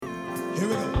Here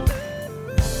we go.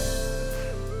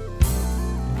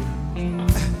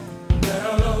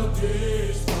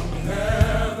 Melodies from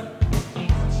heaven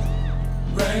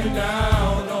rain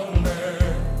down on me,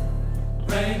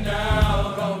 rain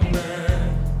down on me.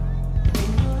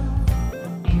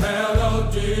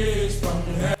 Melodies from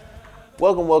heaven.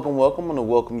 Welcome. I want to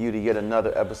welcome you to yet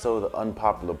another episode of the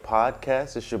Unpopular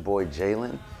Podcast. It's your boy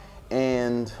Jalen,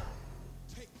 and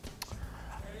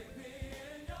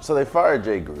so they fired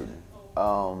Jay Gruden.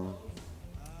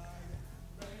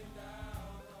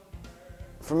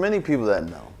 For many people that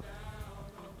know,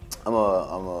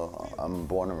 I'm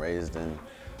born and raised in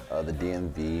the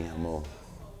DMV. I'm a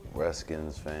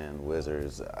Redskins fan,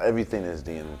 Wizards, everything that's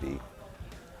DMV.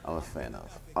 I'm a fan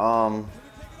of.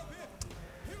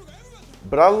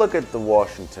 But I look at the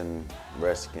Washington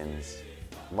Redskins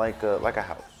like a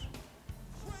house.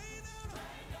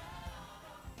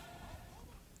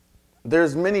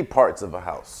 There's many parts of a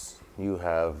house. You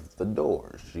have the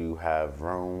doors, you have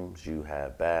rooms, you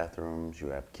have bathrooms, you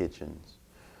have kitchens.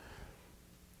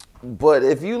 But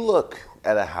if you look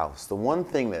at a house, the one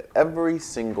thing that every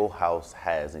single house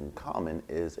has in common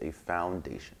is a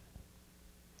foundation.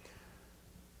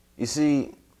 You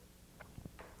see,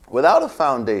 without a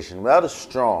foundation, without a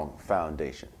strong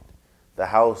foundation, the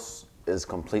house is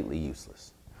completely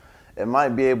useless. It might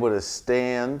be able to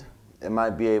stand, it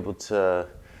might be able to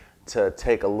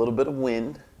take a little bit of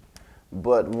wind,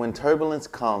 but when turbulence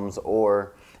comes,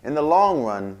 or in the long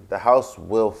run, the house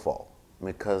will fall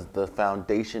because the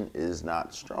foundation is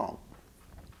not strong.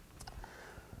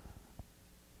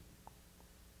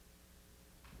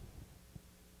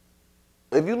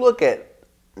 If you look at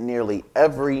nearly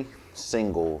every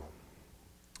single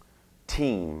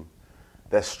team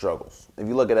that struggles, if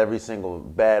you look at every single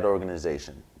bad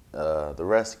organization, the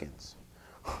Redskins,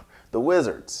 the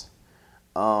Wizards,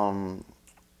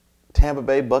 Tampa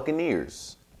Bay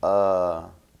Buccaneers, who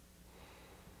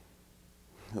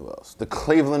else? The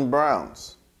Cleveland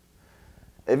Browns.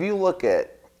 If you look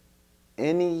at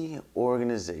any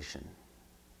organization,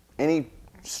 any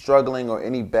struggling or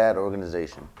any bad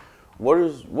organization,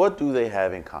 what do they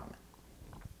have in common?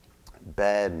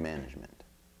 Bad management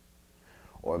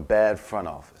or bad front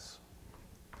office.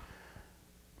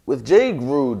 With Jay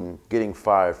Gruden getting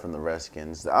fired from the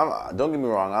Redskins, don't get me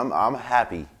wrong, I'm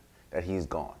happy that he's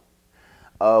gone.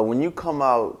 When you come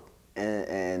out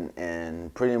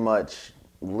and pretty much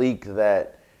leak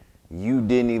that you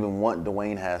didn't even want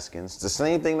Dwayne Haskins, the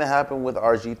same thing that happened with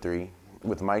RG3,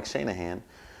 with Mike Shanahan,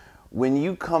 when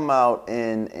you come out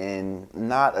and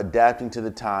not adapting to the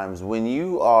times, when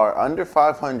you are under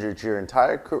 500 your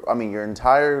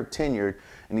entire tenure,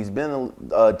 and he's been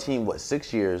a team,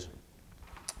 6 years,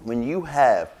 when you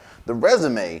have the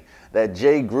resume that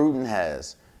Jay Gruden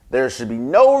has, there should be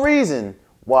no reason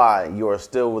why you're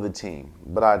still with the team.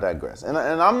 But I digress. And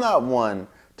I'm not one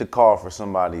to call for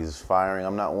somebody's firing.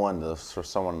 I'm not one for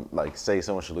someone say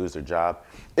someone should lose their job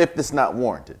if it's not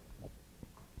warranted.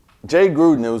 Jay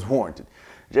Gruden, it was warranted.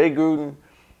 Jay Gruden,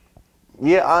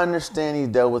 yeah, I understand he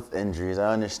dealt with injuries.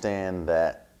 I understand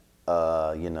that,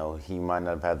 he might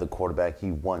not have had the quarterback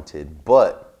he wanted.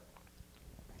 But,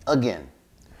 again,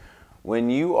 when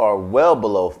you are well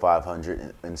below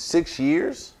 500 in 6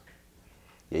 years,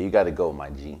 yeah, you got to go, my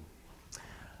G.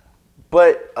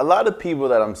 But a lot of people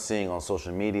that I'm seeing on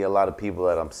social media, a lot of people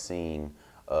that I'm seeing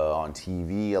on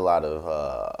TV, a lot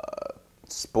of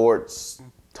sports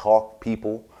talk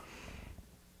people,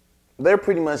 they're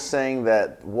pretty much saying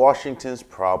that Washington's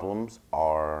problems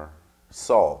are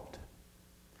solved.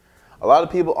 A lot of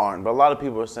people aren't, but a lot of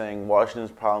people are saying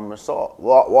Washington's problem is solved.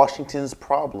 Washington's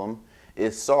problem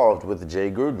is solved with Jay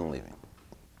Gruden leaving.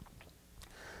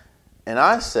 And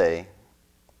I say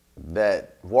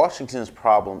that Washington's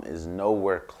problem is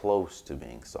nowhere close to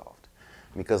being solved.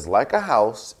 Because like a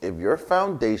house, if your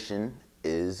foundation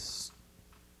is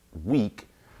weak,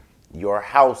 your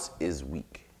house is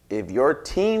weak. If your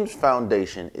team's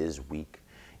foundation is weak,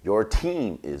 your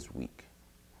team is weak.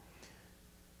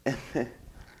 And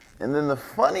then the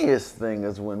funniest thing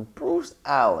is when Bruce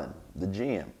Allen, the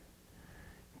GM,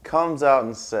 comes out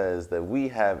and says that we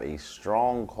have a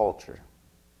strong culture,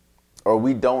 or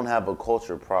we don't have a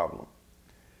culture problem.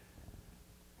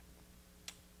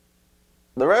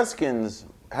 The Redskins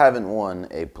have not won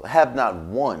a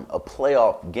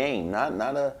playoff game, not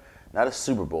a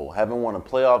Super Bowl, haven't won a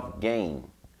playoff game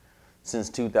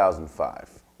since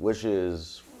 2005, which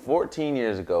is 14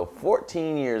 years ago.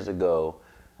 14 years ago,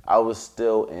 I was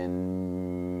still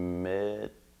in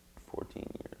 14 years.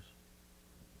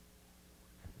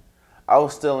 I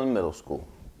was still in middle school.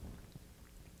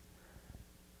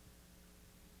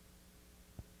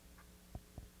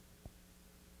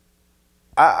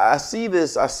 I see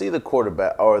this. I see the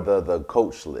quarterback or the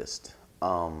coach list,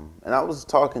 and I was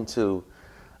talking to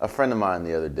a friend of mine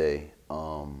the other day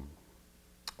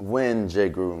when Jay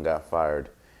Gruden got fired,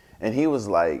 and he was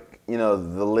like,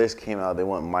 the list came out. They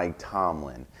want Mike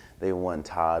Tomlin, they want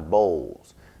Todd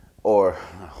Bowles, or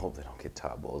I hope they don't get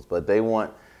Todd Bowles, but they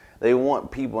want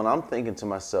people, and I'm thinking to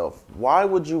myself, why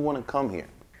would you want to come here?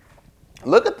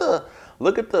 Look at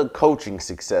the coaching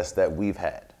success that we've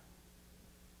had.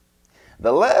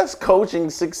 The last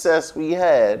coaching success we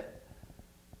had,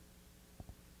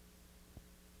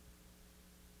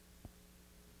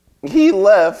 he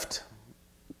left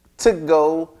to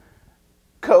go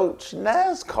coach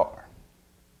NASCAR.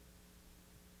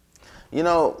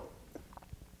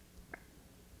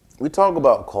 We talk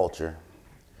about culture,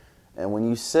 and when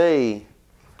you say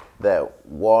that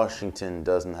Washington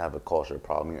doesn't have a culture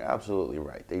problem, you're absolutely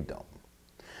right. They don't.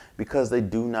 Because they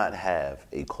do not have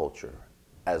a culture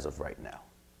as of right now.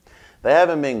 They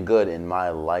haven't been good in my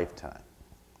lifetime.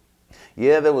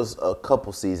 Yeah, there was a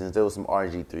couple seasons. There was some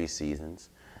RG3 seasons.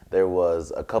 There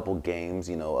was a couple games,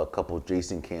 a couple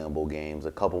Jason Campbell games,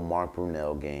 a couple Mark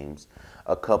Brunell games,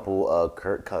 a couple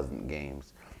Kirk Cousins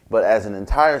games. But as an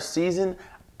entire season,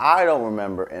 I don't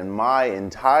remember in my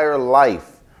entire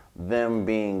life them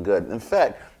being good. In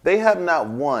fact, they have not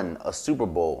won a Super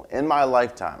Bowl in my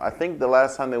lifetime. I think the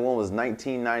last time they won was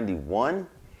 1991.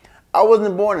 I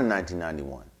wasn't born in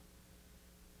 1991.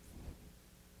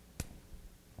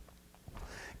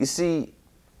 You see,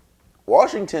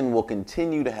 Washington will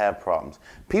continue to have problems.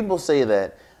 People say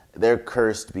that they're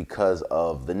cursed because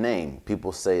of the name.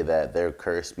 People say that they're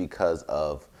cursed because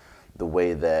of the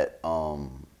way that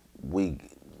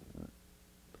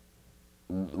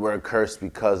we're cursed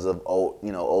because of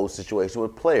old situation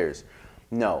with players.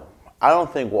 No, I don't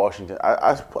think Washington.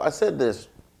 I said this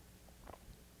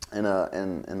in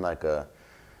an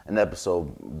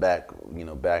episode back again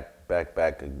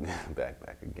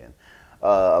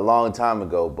a long time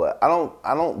ago, but I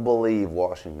don't believe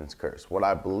Washington's cursed. What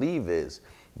I believe is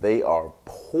they are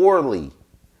poorly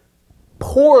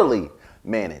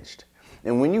managed,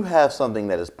 and when you have something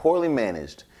that is poorly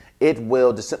managed, it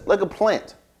will like a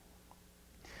plant.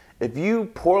 If you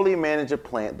poorly manage a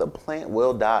plant, the plant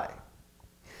will die.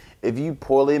 If you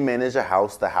poorly manage a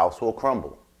house, the house will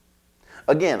crumble.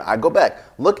 Again, I go back.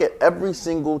 Look at every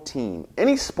single team,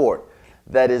 any sport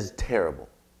that is terrible.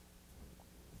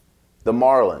 The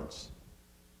Marlins,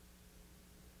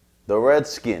 the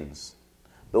Redskins,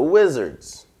 the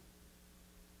Wizards,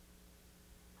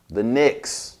 the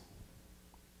Knicks,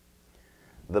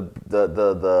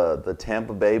 the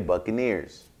Tampa Bay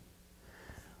Buccaneers.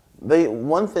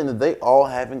 One thing that they all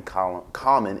have in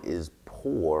common is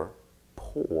poor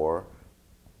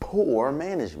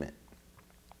management.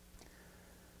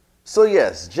 So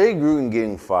yes, Jay Gruden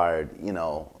getting fired, it's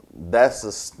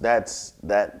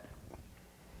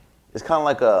kind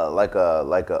of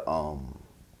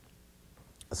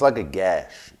it's like a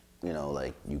gash,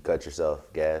 like you cut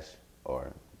yourself, gash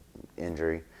or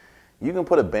injury. You can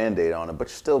put a Band-Aid on it, but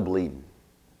you're still bleeding.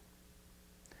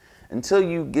 Until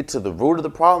you get to the root of the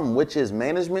problem, which is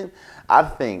management, I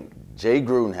think Jay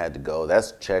Gruden had to go.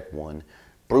 That's check one.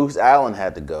 Bruce Allen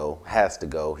has to go.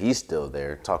 He's still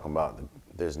there, talking about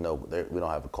we don't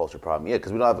have a culture problem. Yeah,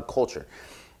 because we don't have a culture.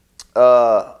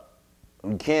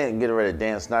 We can't get rid of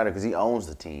Dan Snyder because he owns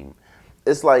the team.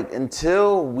 It's like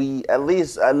until we, at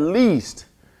least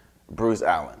Bruce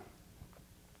Allen,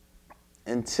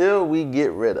 until we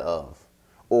get rid of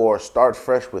or start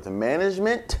fresh with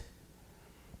management,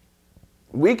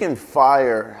 we can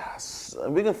fire.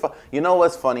 You know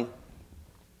what's funny?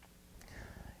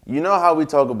 You know how we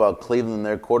talk about Cleveland and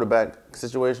their quarterback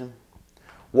situation?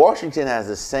 Washington has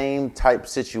the same type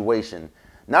situation,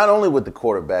 not only with the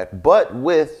quarterback, but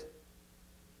with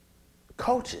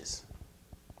coaches.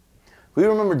 We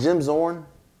remember Jim Zorn,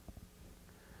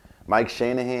 Mike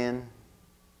Shanahan,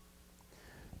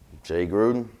 Jay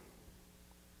Gruden.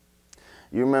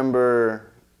 You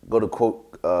remember go to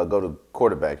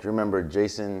quarterback. You remember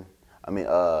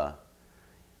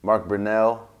Mark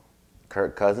Brunell,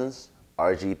 Kirk Cousins,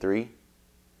 RG3,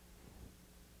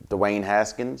 Dwayne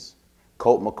Haskins,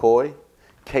 Colt McCoy,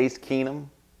 Case Keenum,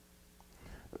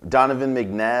 Donovan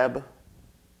McNabb.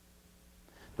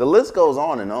 The list goes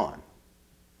on and on.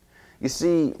 You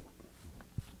see,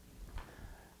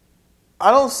 I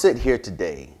don't sit here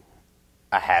today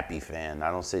a happy fan.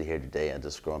 I don't sit here today a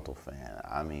disgruntled fan.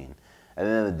 I mean, at the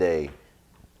end of the day,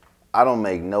 I don't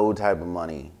make no type of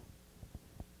money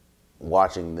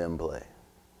watching them play.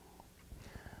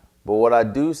 But what I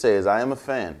do say is I am a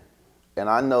fan. And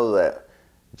I know that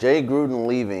Jay Gruden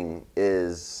leaving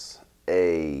is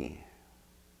a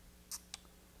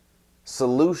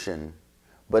solution,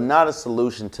 but not a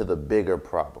solution to the bigger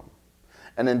problem.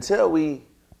 And until we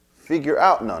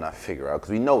not figure out, because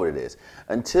we know what it is,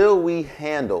 until we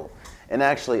handle and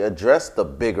actually address the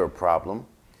bigger problem,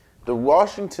 the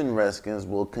Washington Redskins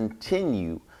will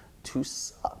continue to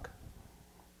suck.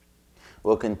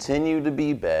 Will continue to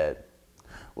be bad.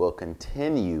 Will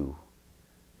continue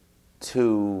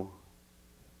to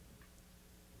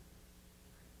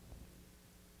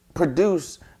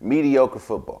produce mediocre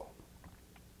football.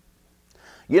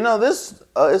 This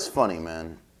it's funny,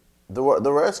 man.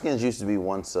 The Redskins used to be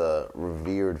once a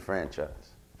revered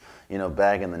franchise.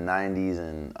 Back in the 90s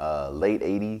and late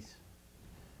 80s.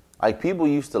 Like, people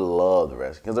used to love the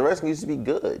Redskins because the Redskins used to be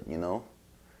good,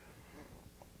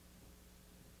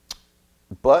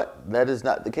 But that is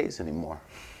not the case anymore.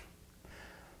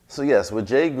 So yes, with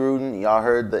Jay Gruden, y'all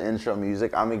heard the intro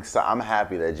music. I'm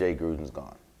happy that Jay Gruden's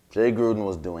gone. Jay Gruden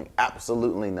was doing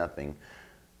absolutely nothing,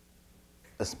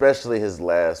 especially his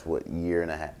last, year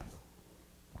and a half.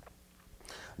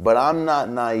 But I'm not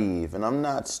naive and I'm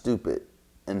not stupid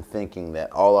in thinking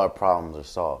that all our problems are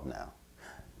solved now.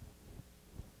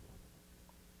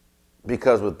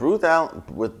 Because with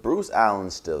Bruce Allen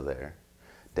still there,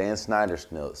 Dan Snyder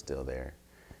still there,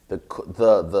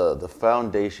 the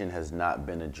foundation has not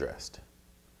been addressed.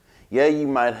 Yeah, you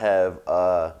might have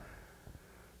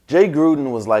Jay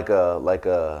Gruden was like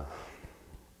a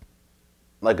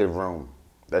room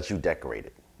that you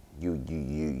decorated.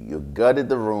 You gutted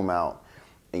the room out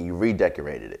and you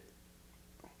redecorated it.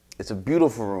 It's a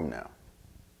beautiful room now.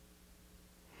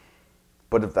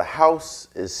 But if the house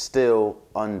is still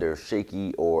under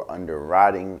shaky or under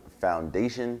rotting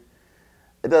foundation,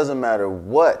 it doesn't matter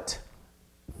what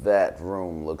that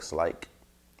room looks like.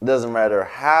 It doesn't matter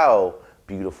how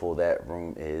beautiful that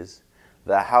room is.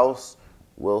 The house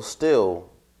will still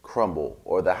crumble,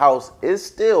 or the house is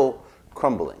still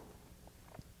crumbling.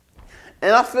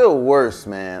 And I feel worse,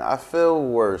 man. I feel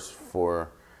worse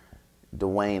for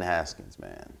Dwayne Haskins,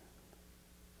 man.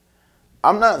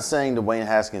 I'm not saying Dwayne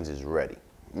Haskins is ready.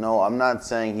 No, I'm not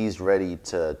saying he's ready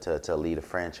to lead a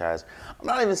franchise. I'm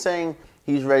not even saying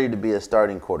he's ready to be a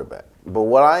starting quarterback. But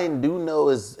what I do know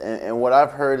is, and what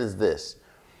I've heard is this: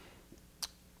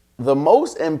 the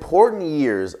most important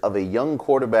years of a young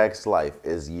quarterback's life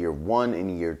is year 1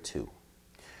 and year 2.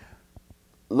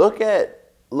 Look at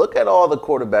all the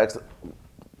quarterbacks.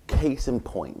 Case in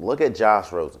point, look at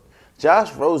Josh Rosen.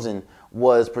 Josh Rosen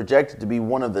was projected to be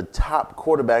one of the top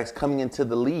quarterbacks coming into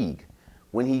the league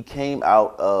when he came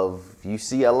out of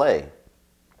UCLA.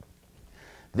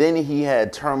 Then he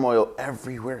had turmoil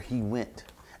everywhere he went.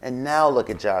 And now look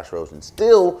at Josh Rosen,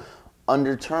 still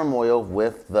under turmoil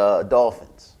with the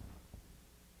Dolphins,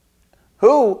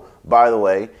 who, by the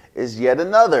way, is yet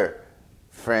another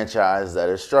franchise that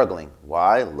is struggling.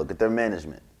 Why? Look at their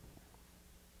management.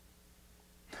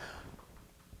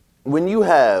 When you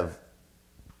have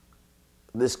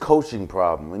this coaching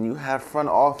problem, when you have front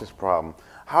office problem,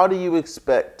 how do you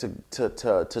expect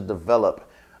to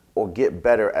develop or get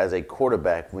better as a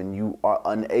quarterback when you are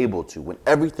unable to, when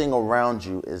everything around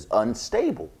you is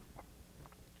unstable?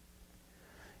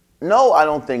 No, I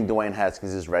don't think Dwayne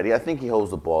Haskins is ready. I think he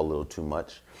holds the ball a little too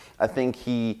much. I think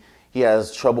he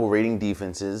has trouble reading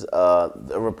defenses. A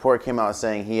report came out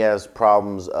saying he has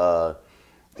problems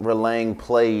relaying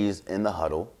plays in the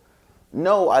huddle.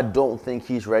 No, I don't think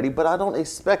he's ready, but I don't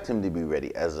expect him to be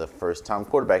ready as a first-time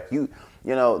quarterback. I think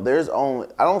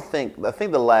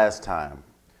the last time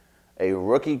a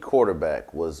rookie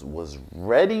quarterback was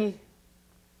ready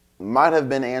might have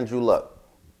been Andrew Luck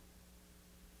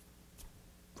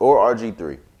or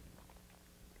RG3.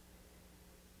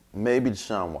 Maybe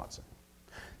Deshaun Watson.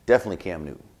 Definitely Cam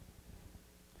Newton.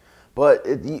 But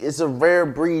it's a rare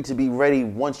breed to be ready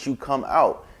once you come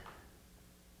out.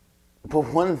 But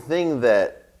one thing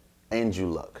that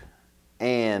Andrew Luck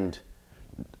and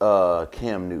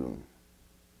Cam Newton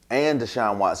and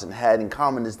Deshaun Watson had in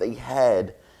common is they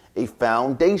had a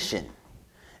foundation.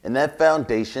 And that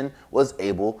foundation was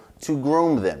able to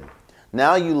groom them.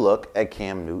 Now you look at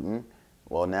Cam Newton.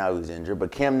 Well, now he's injured,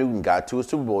 but Cam Newton got to a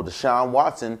Super Bowl. Deshaun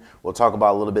Watson, we'll talk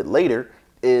about a little bit later,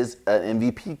 is an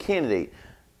MVP candidate.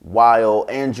 While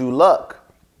Andrew Luck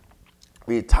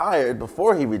retired,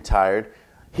 before he retired,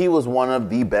 he was one of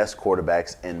the best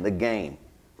quarterbacks in the game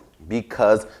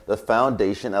because the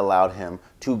foundation allowed him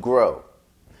to grow.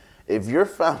 If your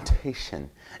foundation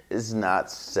is not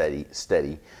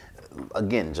steady,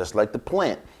 again, just like the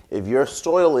plant, if your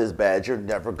soil is bad, you're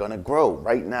never going to grow.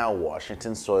 Right now,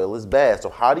 Washington's soil is bad. So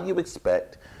how do you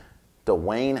expect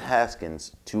Dwayne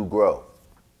Haskins to grow?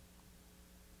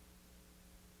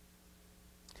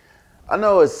 I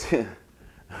know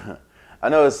I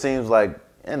know it seems like,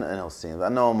 and it seems, I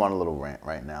know I'm on a little rant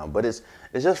right now, but it's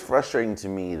just frustrating to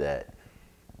me that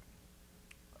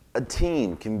a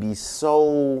team can be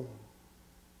so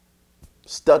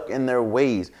stuck in their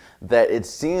ways that it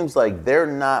seems like they're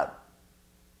not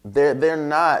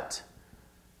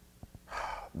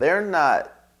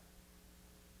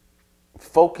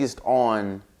focused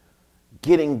on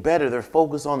getting better. They're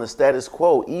focused on the status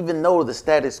quo, even though the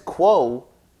status quo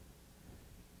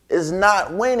is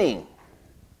not winning.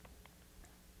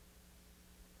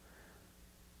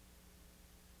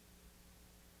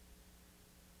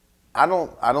 I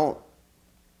don't,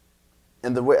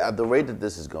 and the rate that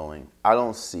this is going, I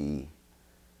don't see,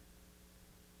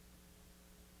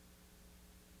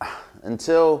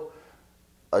 until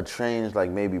a change like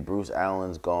maybe Bruce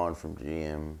Allen's gone from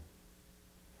GM,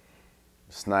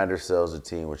 Snyder sells the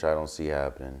team, which I don't see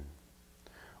happening,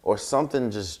 or something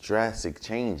just drastic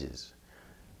changes.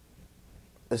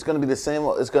 It's going to be the same.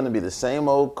 It's going to be the same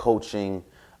old coaching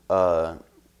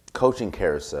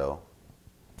carousel,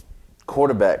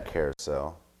 quarterback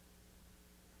carousel.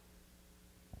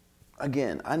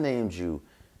 Again, I named you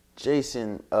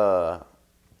Jason.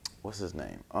 What's his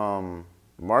name?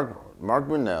 Mark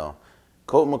Brunell,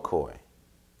 Colt McCoy,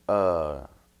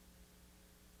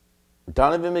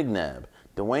 Donovan McNabb,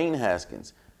 Dwayne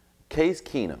Haskins, Case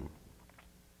Keenum.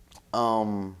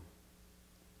 And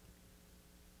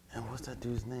what's that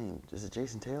dude's name? Is it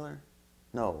Jason Taylor?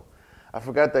 No, I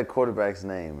forgot that quarterback's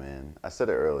name, man. I said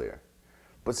it earlier,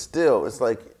 but still, it's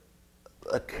like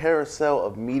a carousel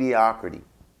of mediocrity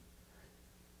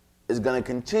is going to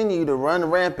continue to run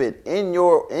rampant in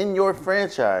your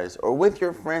franchise or with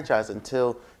your franchise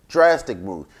until drastic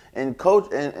moves. And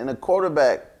a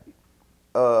quarterback,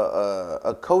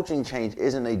 a coaching change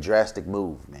isn't a drastic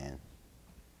move, man.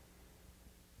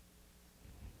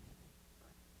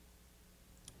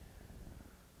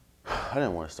 I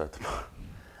didn't want to start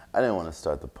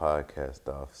the podcast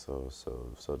off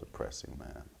so depressing,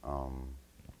 man.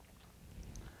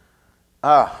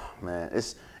 Man,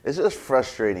 it's just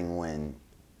frustrating when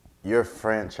your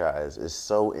franchise is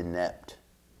so inept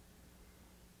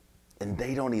and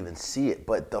they don't even see it,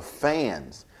 but the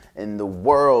fans and the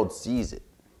world sees it.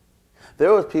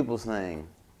 There was people saying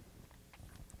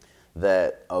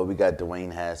that, oh, we got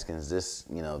Dwayne Haskins, this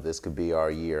could be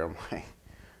our year. I'm like,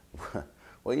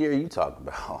 what year are you talking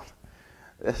about?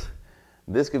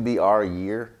 This could be our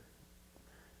year.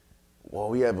 Well,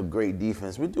 we have a great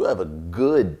defense. We do have a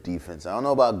good defense. I don't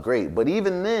know about great, but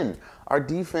even then, our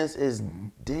defense is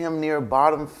damn near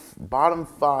bottom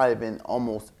 5 in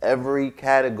almost every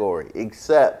category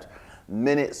except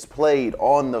minutes played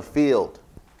on the field.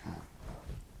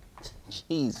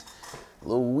 Jeez,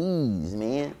 Louise,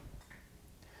 man.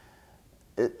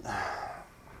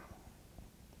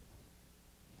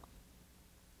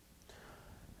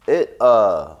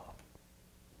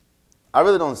 I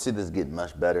really don't see this getting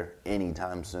much better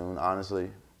anytime soon,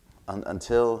 honestly.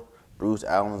 Until Bruce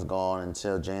Allen's gone,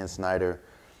 until Dan Snyder,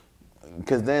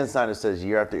 because Dan Snyder says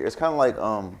year after year. It's kind of like,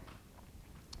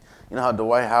 you know how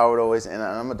Dwight Howard always, and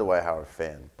I'm a Dwight Howard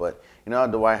fan, but you know how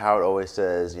Dwight Howard always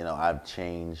says, I've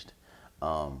changed,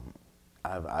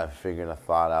 I've figured a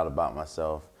thought out about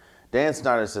myself. Dan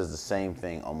Snyder says the same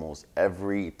thing almost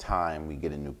every time we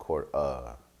get a new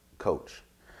coach.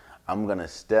 I'm gonna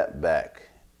step back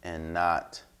and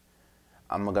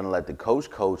I'm going to let the coach.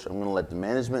 I'm going to let the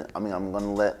management, I'm going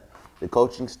to let the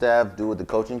coaching staff do what the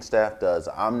coaching staff does.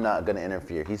 I'm not going to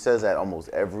interfere. He says that almost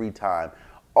every time.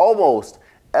 He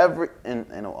says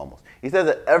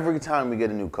that every time we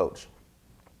get a new coach.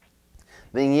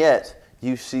 Then yet,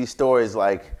 you see stories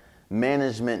like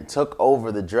management took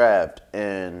over the draft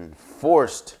and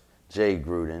forced Jay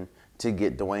Gruden to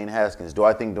get Dwayne Haskins. Do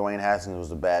I think Dwayne Haskins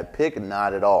was a bad pick?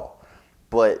 Not at all.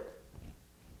 But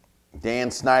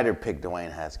Dan Snyder picked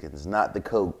Dwayne Haskins, not the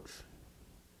coach.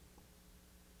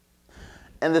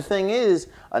 And the thing is,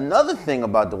 another thing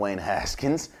about Dwayne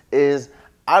Haskins is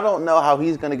I don't know how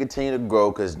he's going to continue to grow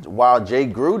because while Jay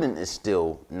Gruden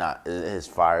is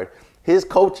fired, his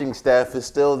coaching staff is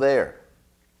still there.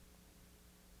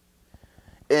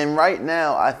 And right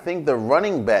now, I think the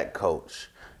running back coach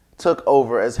took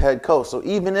over as head coach. So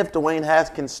even if Dwayne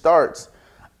Haskins starts,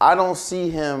 I don't see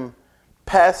him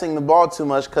passing the ball too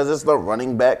much because it's the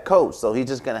running back coach. So he's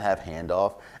just going to have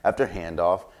handoff after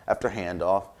handoff after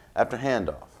handoff after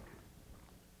handoff.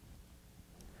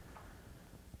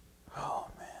 Oh,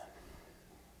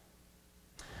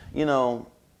 man.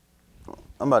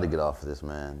 I'm about to get off of this,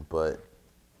 man, but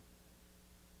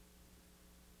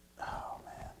oh,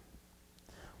 man.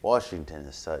 Washington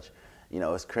is such,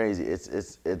 it's crazy.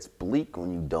 It's bleak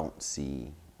when you don't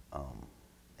see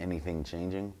anything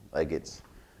changing. Like it's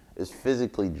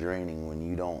physically draining when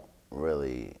you don't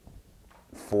really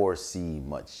foresee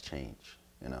much change.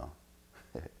 You know,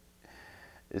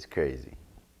 it's crazy.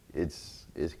 It's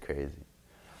crazy.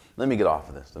 Let me get off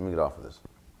of this.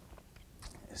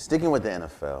 Sticking with the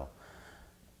NFL,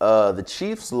 the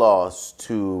Chiefs lost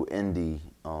to Indy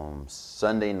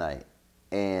Sunday night,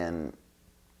 and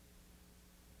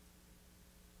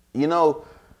you know,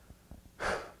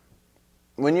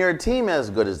 when you're a team as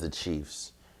good as the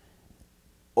Chiefs,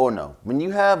 or no, when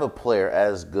you have a player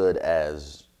as good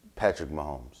as Patrick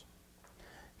Mahomes,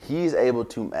 he's able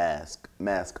to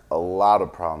mask a lot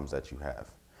of problems that you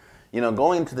have. You know,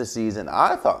 going into the season,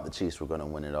 I thought the Chiefs were going to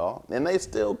win it all, and they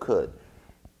still could.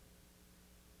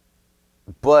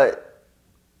 But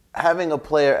having a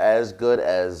player as good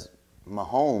as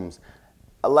Mahomes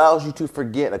allows you to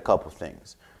forget a couple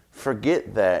things.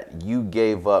 Forget that you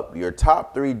gave up your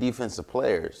top 3 defensive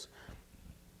players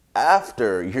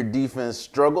after your defense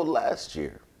struggled last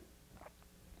year.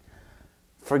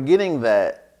 Forgetting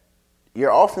that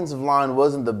your offensive line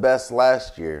wasn't the best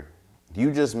last year.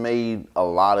 You just made a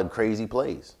lot of crazy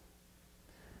plays.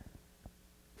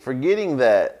 Forgetting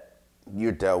that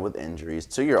you're dealt with injuries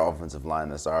to your offensive line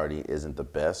that's already isn't the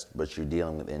best, but you're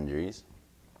dealing with injuries.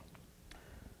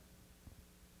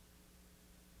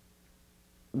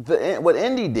 What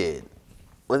Indy did,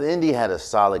 Indy had a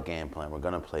solid game plan. We're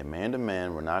going to play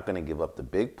man-to-man. We're not going to give up the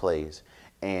big plays,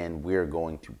 and we're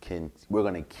going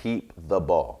to keep the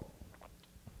ball.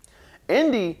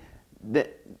 Indy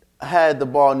had the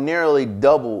ball nearly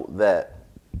double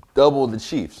the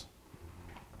Chiefs.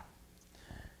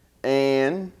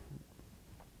 And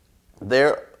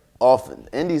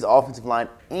Indy's offensive line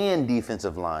and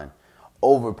defensive line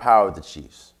overpowered the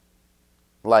Chiefs.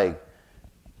 Like,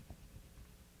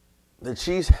 the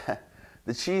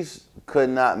Chiefs could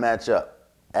not match up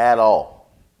at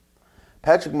all.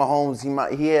 Patrick Mahomes,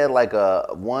 he had like a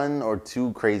 1 or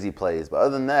 2 crazy plays, but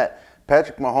other than that,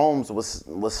 Patrick Mahomes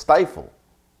was stifled.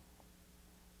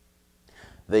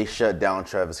 They shut down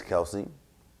Travis Kelce.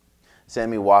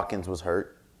 Sammy Watkins was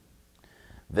hurt.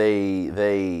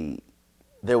 There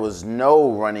was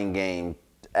no running game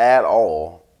at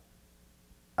all.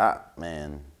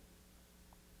 Man.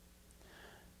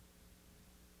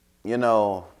 You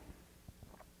know,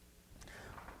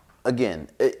 again,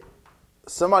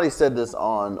 somebody said this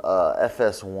on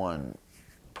FS1,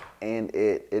 and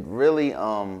it really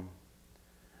oh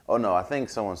no, I think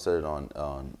someone said it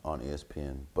on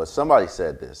ESPN, but somebody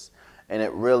said this, and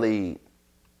it really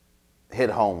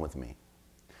hit home with me.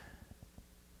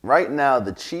 Right now,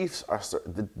 the Chiefs are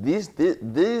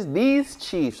these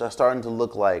Chiefs are starting to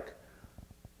look like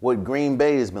what Green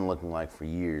Bay has been looking like for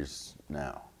years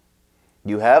now.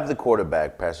 You have the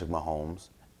quarterback, Patrick Mahomes,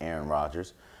 Aaron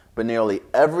Rodgers, but nearly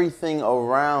everything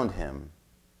around him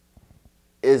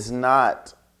is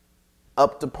not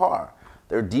up to par.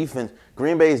 Their defense,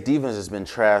 Green Bay's defense has been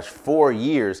trashed for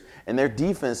years, and their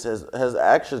defense has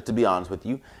actually, to be honest with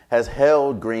you, has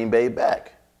held Green Bay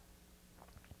back.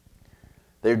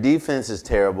 Their defense is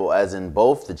terrible, as in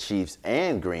both the Chiefs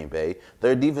and Green Bay.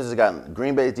 Green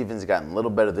Bay's defense has gotten a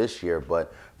little better this year,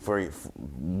 but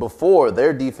before,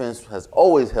 their defense has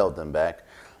always held them back.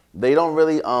 They don't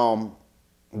really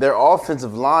their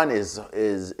offensive line is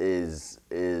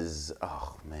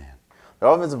oh man. Their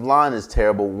offensive line is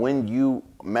terrible when you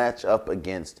match up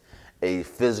against a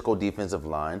physical defensive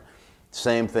line.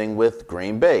 Same thing with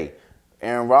Green Bay.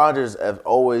 Aaron Rodgers has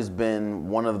always been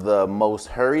one of the most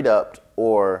hurried up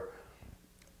or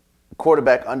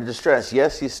quarterback under distress.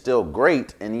 Yes, he's still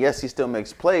great, and yes, he still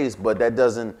makes plays, but that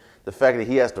doesn't, the fact that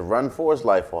he has to run for his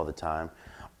life all the time,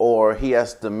 or he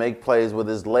has to make plays with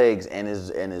his legs and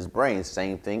his brain,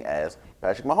 same thing as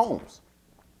Patrick Mahomes.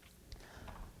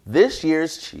 This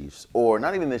year's Chiefs, or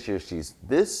not even this year's Chiefs,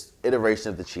 this iteration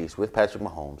of the Chiefs with Patrick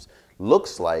Mahomes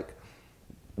looks like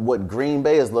what Green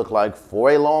Bay has looked like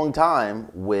for a long time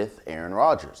with Aaron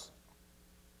Rodgers.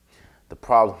 The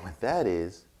problem with that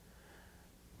is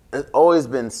there's always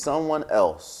been someone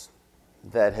else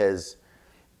that has.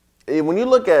 When you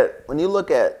look at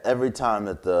every time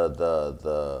that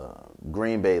the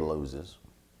Green Bay loses,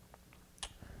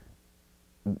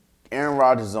 Aaron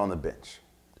Rodgers is on the bench.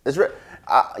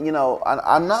 I'm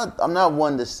not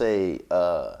one to say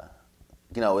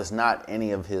it's not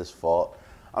any of his fault.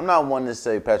 I'm not one to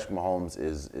say Patrick Mahomes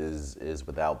is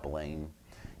without blame.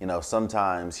 You know,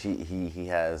 sometimes he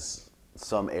has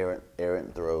some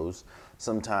errant throws.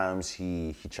 Sometimes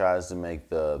he tries to make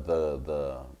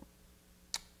the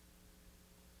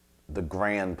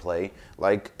grand play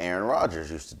like Aaron Rodgers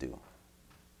used to do,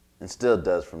 and still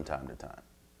does from time to time.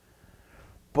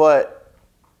 But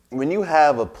when you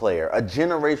have a player, a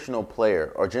generational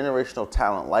player or generational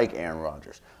talent like Aaron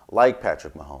Rodgers, like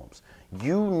Patrick Mahomes,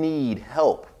 you need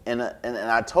help. And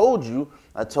I told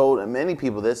many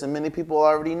people this, and many people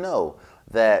already know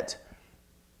that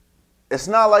it's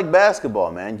not like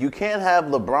basketball, man. You can't have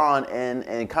LeBron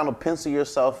and kind of pencil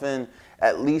yourself in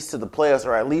at least to the playoffs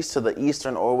or at least to the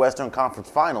Eastern or Western Conference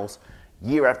Finals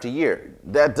year after year.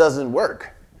 That doesn't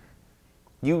work.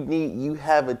 You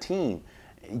have a team.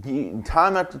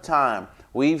 Time after time,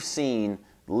 we've seen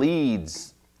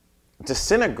leads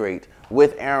disintegrate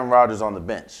with Aaron Rodgers on the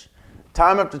bench.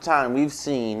 Time after time, we've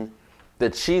seen the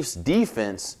Chiefs'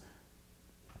 defense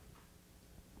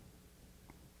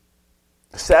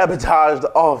sabotage the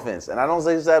offense. And I don't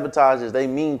say sabotage as they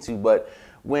mean to, but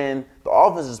when the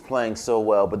offense is playing so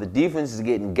well, but the defense is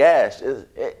getting gashed,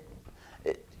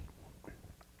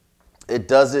 it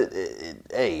does it.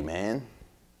 Hey, man.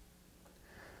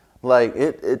 Like,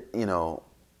 do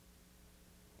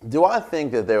I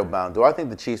think that do I think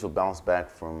the Chiefs will bounce back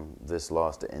from this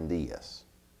loss to Indy? Yes.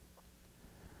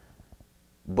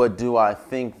 But do I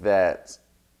think that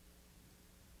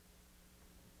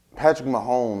Patrick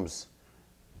Mahomes,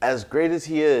 as great as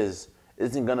he is,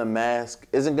 isn't going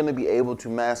to be able to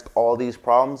mask all these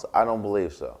problems? I don't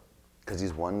believe so. Because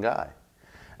he's one guy.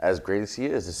 As great as he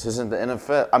is, this isn't the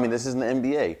NFL. I mean, this isn't the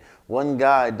NBA. One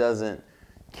guy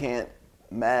can't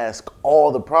mask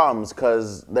all the problems,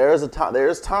 because there's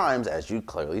times, as you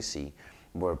clearly see,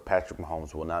 where Patrick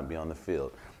Mahomes will not be on the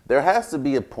field. There has to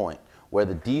be a point where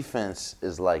the defense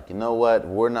is like, you know what,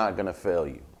 we're not going to fail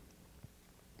you.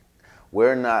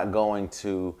 We're not going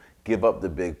to give up the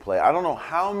big play. I don't know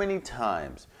how many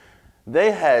times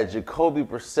they had Jacoby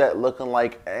Brissett looking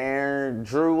like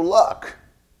Andrew Luck.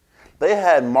 They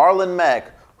had Marlon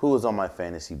Mack, who was on my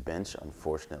fantasy bench,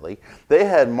 unfortunately. They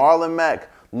had Marlon Mack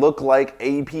look like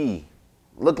AP,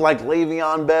 look like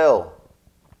Le'Veon Bell.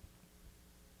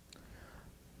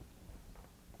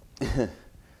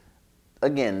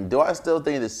 Again, do I still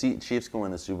think the Chiefs can win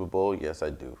the Super Bowl? Yes,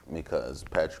 I do. Because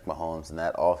Patrick Mahomes and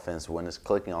that offense, when it's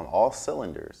clicking on all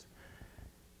cylinders,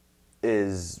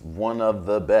 is one of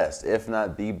the best, if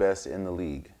not the best in the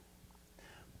league.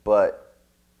 But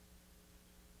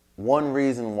one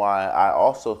reason why I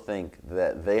also think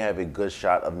that they have a good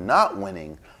shot of not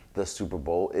winning the Super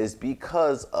Bowl is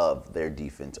because of their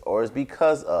defense, or is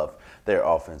because of their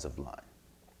offensive line.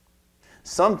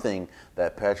 Something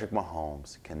that Patrick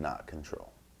Mahomes cannot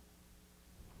control.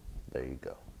 There you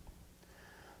go.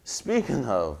 Speaking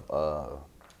of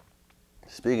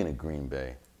Green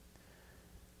Bay,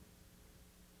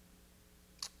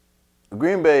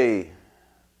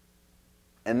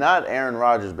 and not Aaron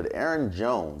Rodgers, but Aaron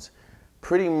Jones,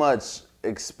 pretty much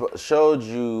showed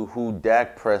you who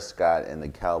Dak Prescott and the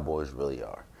Cowboys really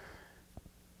are.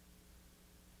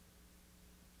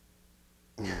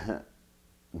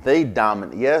 They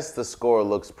dominate. Yes, the score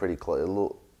looks pretty close.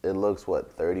 It looks,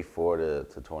 34 to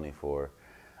 24.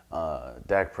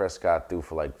 Dak Prescott threw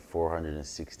for like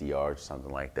 460 yards,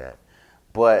 something like that.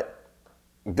 But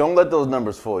don't let those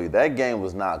numbers fool you. That game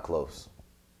was not close.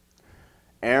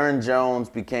 Aaron Jones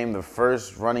became the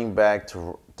first running back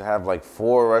to have like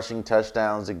 4 rushing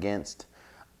touchdowns against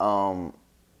the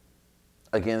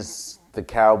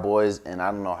Cowboys, and I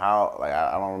don't know how. Like,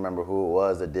 I don't remember who it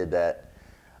was that did that.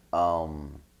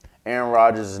 Aaron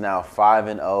Rodgers is now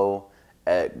 5-0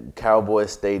 at Cowboy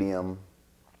Stadium.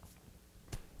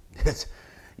 What's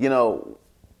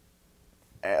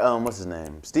his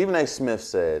name? Stephen A. Smith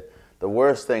said the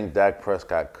worst thing Dak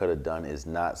Prescott could have done is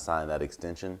not sign that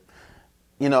extension.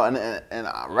 And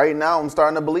right now I'm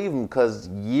starting to believe him, because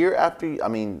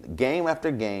game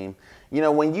after game,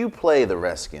 when you play the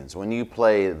Redskins, when you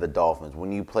play the Dolphins,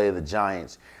 when you play the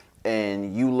Giants,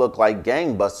 and you look like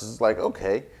gangbusters, it's like,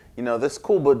 okay, that's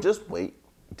cool, but just wait.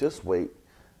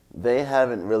 They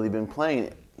haven't really been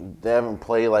playing. They haven't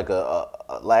played like a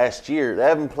last year.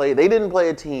 They didn't play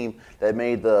a team that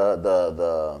made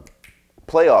the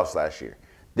playoffs last year.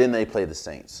 Then they played the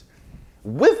Saints.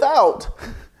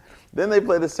 Then they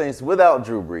play the Saints without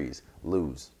Drew Brees,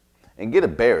 lose, and get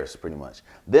embarrassed pretty much.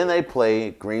 Then they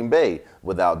play Green Bay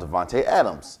without Devontae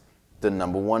Adams, the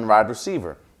number 1 wide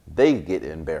receiver. They get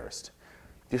embarrassed.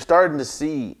 You're starting to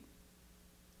see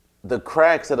the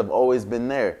cracks that have always been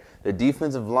there. Their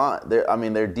defensive line,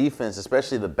 their defense,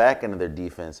 especially the back end of their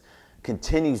defense,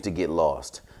 continues to get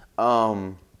lost.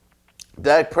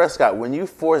 Dak Prescott, when you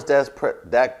force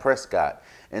Dak Prescott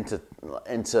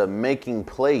into making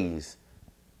plays,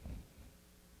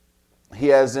 he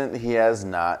has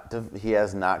not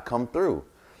come through.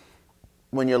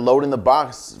 When you're loading the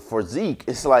box for Zeke,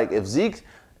 it's like if Zeke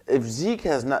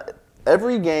has not,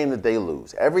 every game that they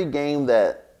lose, every game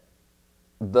that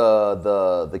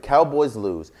the Cowboys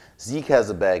lose, Zeke has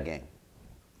a bad game.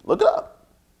 Look it up.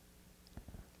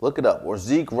 Look it up. Or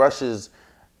Zeke rushes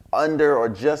under or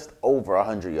just over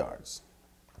 100 yards.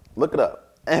 Look it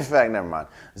up. In fact, never mind.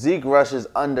 Zeke rushes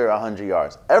under 100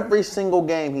 yards. Every single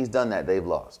game he's done that, they've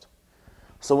lost.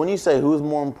 So when you say who's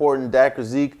more important, Dak or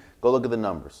Zeke, go look at the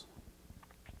numbers.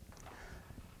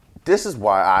 This is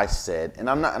why I said, and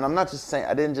I'm not just saying,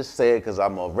 I didn't just say it because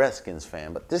I'm a Redskins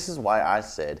fan, but this is why I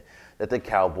said that the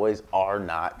Cowboys are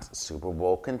not Super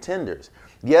Bowl contenders.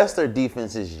 Yes, their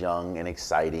defense is young and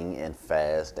exciting and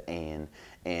fast and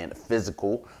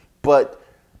physical, but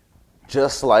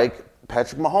just like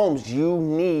Patrick Mahomes, you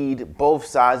need both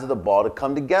sides of the ball to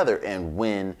come together. And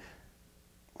when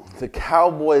the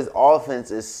Cowboys' offense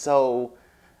is so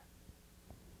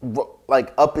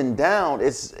like up and down,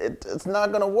 it's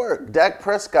not going to work. Dak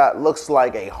Prescott looks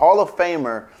like a Hall of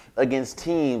Famer against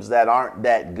teams that aren't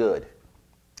that good.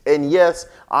 And yes,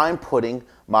 I'm putting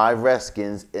my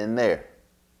Redskins in there.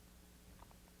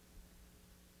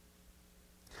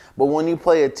 But when you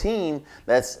play a team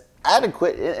that's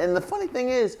adequate, and the funny thing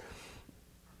is,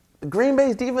 Green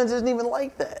Bay's defense isn't even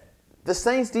like that. The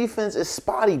Saints' defense is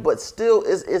spotty, but still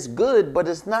is good, but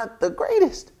it's not the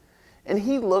greatest. And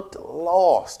he looked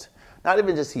lost. Not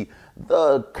even just he.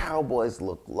 The Cowboys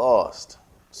looked lost.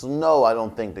 So no, I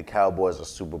don't think the Cowboys are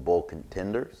Super Bowl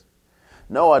contenders.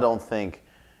 No, I don't think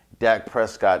Dak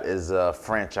Prescott is a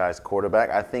franchise quarterback.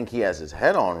 I think he has his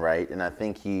head on right, and I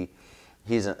think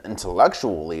he's an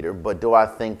intellectual leader. But do I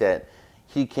think that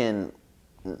he can?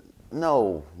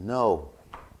 No.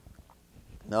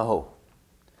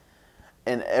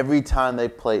 And every time they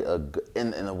play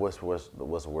and what's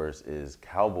worse is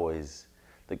Cowboys.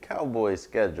 The Cowboys'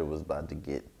 schedule was about to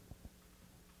get,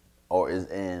 or is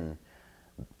in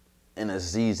a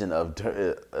season of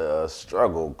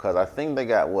struggle, because I think they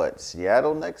got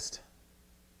Seattle next,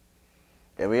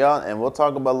 and we'll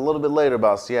talk about a little bit later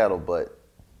about Seattle, but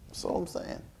that's all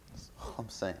I'm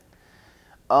saying.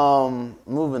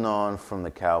 Moving on from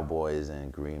the Cowboys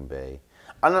and Green Bay.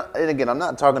 I'm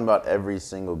not talking about every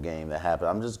single game that happened.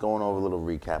 I'm just going over a little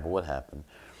recap of what happened.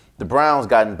 The Browns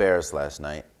got embarrassed last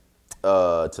night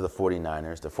to the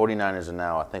 49ers. The 49ers are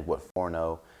now, I think,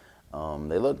 4-0.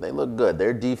 They look good.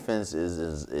 Their defense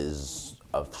is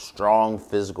a strong,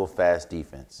 physical, fast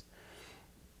defense.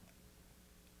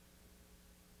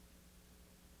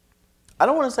 I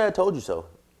don't want to say I told you so.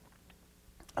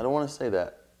 I don't want to say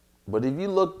that. But if you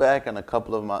look back on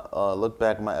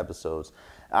my episodes,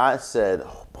 I said,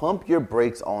 pump your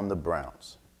brakes on the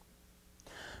Browns.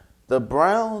 The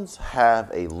Browns have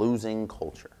a losing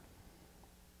culture.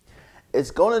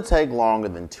 It's going to take longer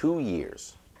than 2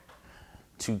 years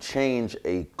to change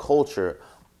a culture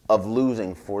of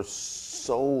losing for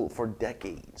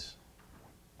decades.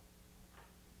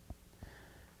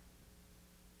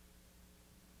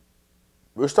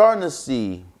 We're starting to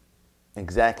see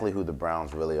exactly who the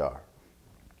Browns really are.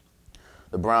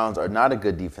 The Browns are not a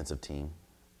good defensive team.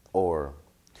 Or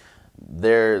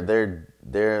their back,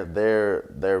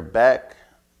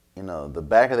 the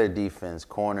back of their defense,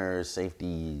 corners,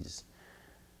 safeties,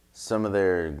 some of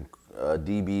their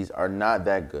DBs are not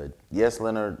that good. Yes,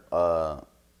 Miles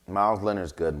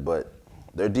Leonard's good, but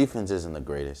their defense isn't the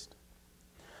greatest.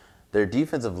 Their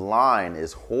defensive line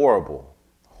is horrible.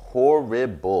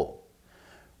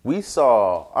 We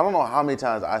saw, I don't know how many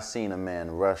times I've seen a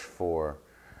man rush for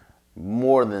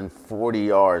more than 40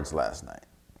 yards last night.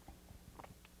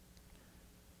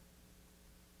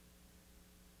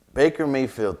 Baker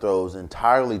Mayfield throws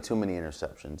entirely too many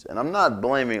interceptions. And I'm not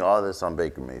blaming all this on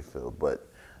Baker Mayfield,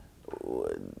 but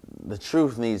the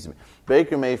truth needs to be.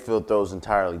 Baker Mayfield throws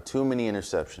entirely too many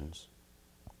interceptions.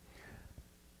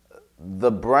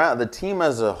 The team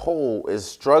as a whole is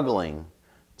struggling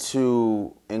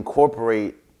to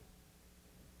incorporate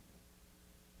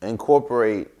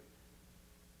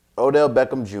Odell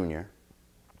Beckham Jr.,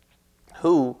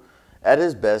 who at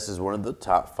his best is one of the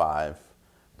top 5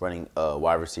 running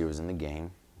wide receivers in the game.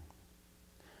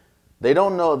 They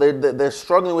don't know, they're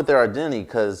struggling with their identity,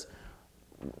 because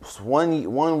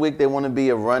one week they want to be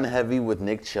a run heavy with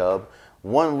Nick Chubb.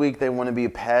 One week they want to be a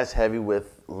pass heavy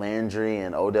with Landry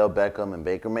and Odell Beckham and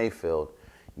Baker Mayfield.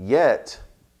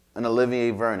 And Olivier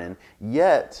Vernon.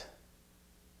 Yet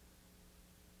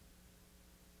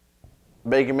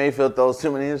Baker Mayfield throws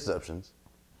too many interceptions.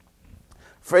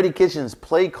 Freddie Kitchens'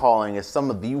 play calling is some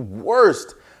of the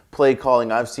worst play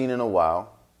calling I've seen in a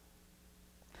while.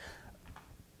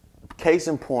 Case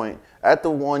in point, at the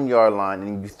 1-yard line,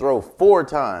 and you throw 4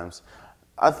 times,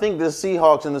 I think the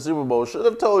Seahawks in the Super Bowl should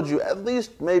have told you at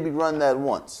least maybe run that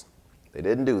once. They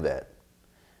didn't do that.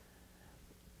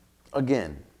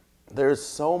 Again, there's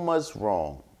so much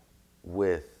wrong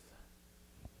with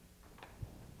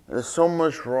there's so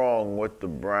much wrong with the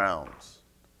Browns.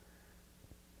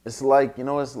 It's like,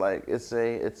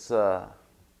 it's a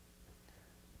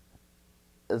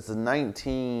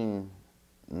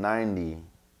 1990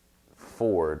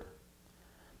 Ford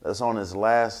that's on its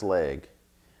last leg,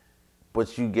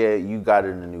 but you got it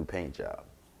in a new paint job.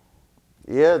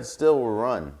 Yeah, it still will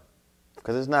run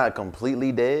because it's not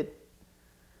completely dead,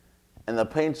 and the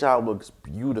paint job looks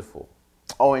beautiful.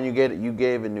 Oh, and you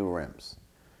gave it new rims.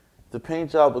 The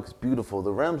paint job looks beautiful.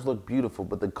 The rims look beautiful,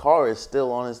 but the car is still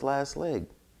on its last leg.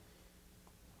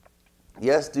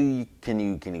 Yes, can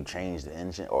you change the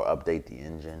engine or update the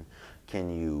engine? Can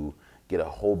you get a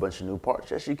whole bunch of new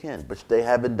parts? Yes, you can, but they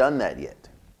haven't done that yet.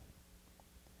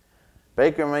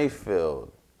 Baker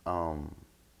Mayfield,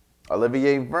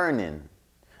 Olivier Vernon,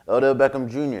 Odell Beckham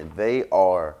Jr., they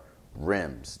are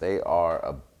rims. They are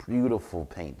a beautiful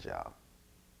paint job.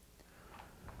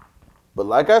 But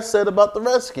like I said about the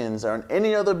Redskins or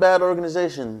any other bad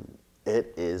organization,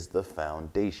 it is the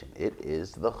foundation. It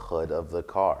is the hood of the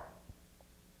car.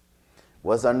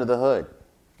 What's under the hood?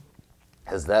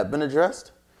 Has that been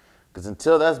addressed? Because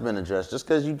until that's been addressed, just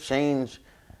because you change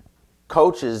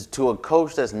coaches to a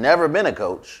coach that's never been a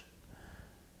coach,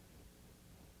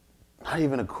 not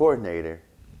even a coordinator,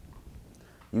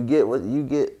 you get what you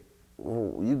get.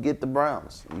 You get the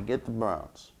Browns. You get the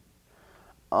Browns.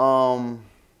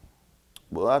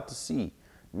 We'll have to see.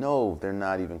 No, they're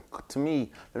not even. To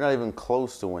me, they're not even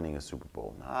close to winning a Super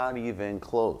Bowl. Not even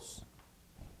close.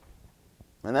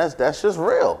 And that's just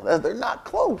real. They're not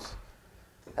close.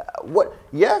 What?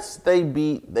 Yes, they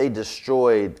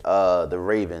destroyed the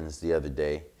Ravens the other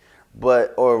day,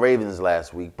 or Ravens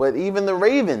last week. But even the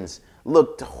Ravens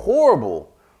looked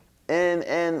horrible,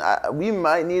 and we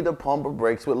might need to pump the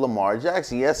brakes with Lamar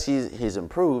Jackson. Yes, he's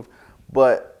improved,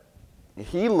 but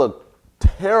he looked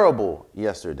terrible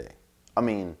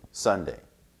Sunday.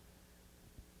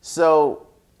 So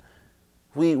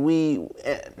we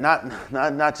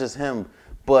not just him,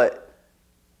 but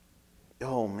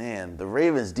oh man, the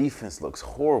Ravens defense looks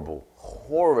horrible.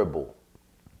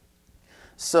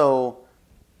 So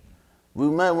we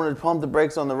might want to pump the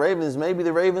brakes on the Ravens. Maybe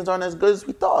the Ravens aren't as good as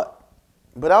we thought.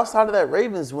 But outside of that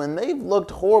Ravens win, they've looked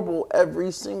horrible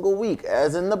every single week,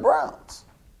 as in the Browns.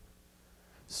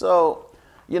 So,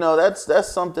 that's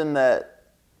something that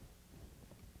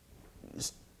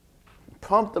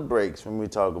pump the brakes when we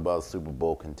talk about Super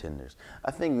Bowl contenders.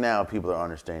 I think now people are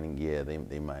understanding,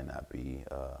 they might not be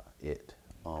it.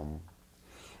 I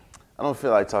don't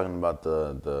feel like talking about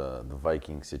the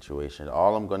Viking situation.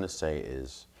 All I'm going to say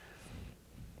is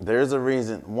there's a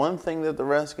reason. One thing that the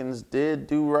Redskins did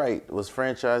do right was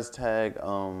franchise tag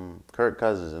Kirk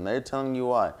Cousins, and they're telling you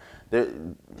why.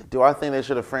 Do I think they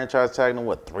should have franchise tagged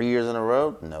him, 3 years in a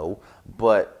row? No.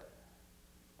 But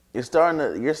you're starting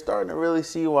to really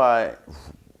see why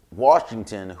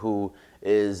Washington, who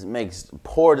makes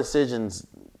poor decisions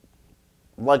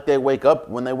like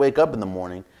when they wake up in the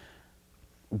morning,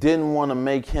 didn't want to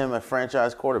make him a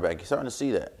franchise quarterback. You're starting to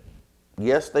see that.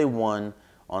 Yes, they won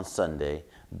on Sunday,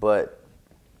 but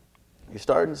you're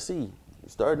starting to see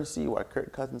why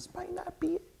Kirk Cousins might not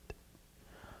be it.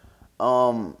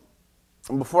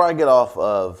 Before I get off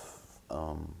of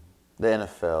the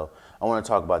NFL, I want to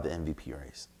talk about the MVP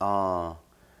race. I'm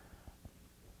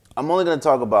only going to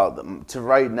talk about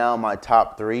right now my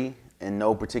top three in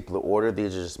no particular order.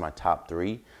 These are just my top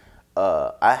three.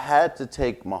 I had to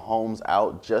take Mahomes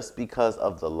out just because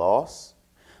of the loss.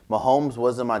 Mahomes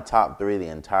wasn't my top three the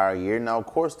entire year. Now, of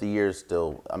course, the year's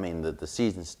still, the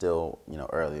season's still,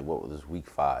 early. What was this, week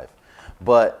 5?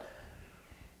 But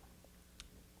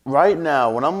right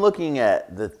now, when I'm looking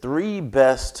at the three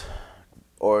best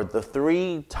or the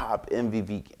three top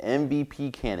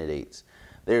MVP candidates,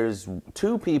 there's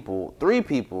three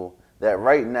people that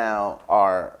right now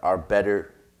are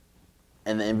better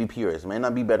in the MVP race. May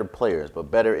not be better players,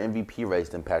 but better MVP race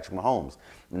than Patrick Mahomes.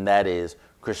 And that is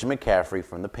Christian McCaffrey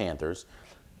from the Panthers.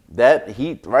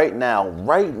 Right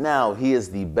now, he is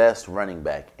the best running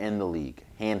back in the league,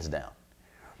 hands down.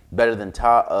 Better than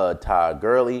Todd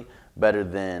Gurley, better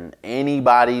than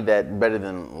better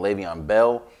than Le'Veon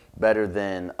Bell, better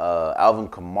than Alvin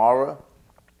Kamara.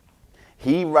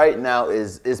 He right now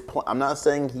is I'm not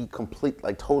saying he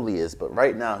totally is, but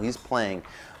right now he's playing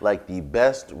like the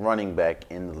best running back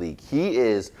in the league. He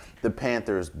is the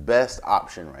Panthers' best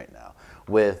option right now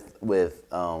with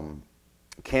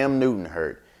Cam Newton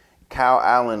hurt. Kyle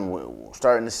Allen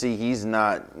starting to see he's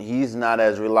not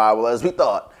as reliable as we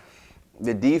thought.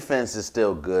 The defense is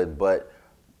still good, but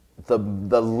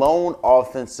the lone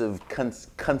offensive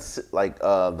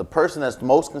the person that's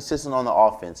most consistent on the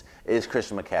offense is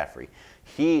Christian McCaffrey.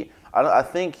 I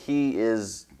think he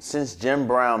is, since Jim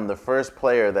Brown, the first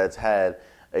player that's had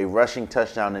a rushing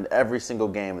touchdown in every single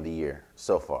game of the year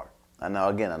so far. I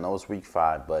know it's week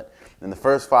 5, but in the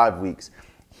first 5 weeks,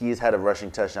 he's had a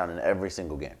rushing touchdown in every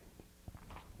single game.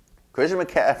 Christian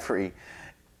McCaffrey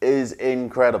is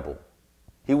incredible.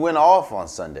 He went off on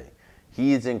Sunday.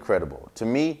 He is incredible. To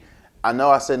me, I know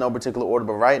I said no particular order,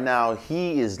 but right now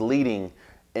he is leading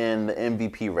in the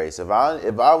MVP race. If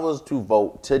I was to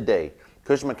vote today,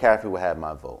 Christian McCaffrey would have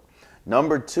my vote.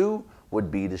 Number 2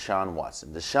 would be Deshaun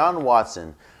Watson. Deshaun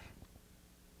Watson,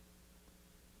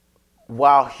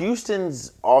 while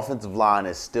Houston's offensive line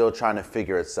is still trying to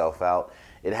figure itself out,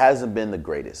 it hasn't been the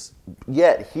greatest.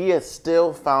 Yet he has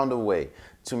still found a way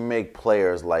to make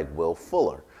players like Will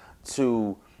Fuller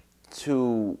to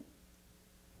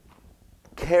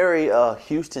carry a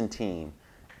Houston team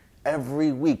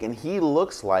every week. And he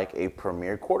looks like a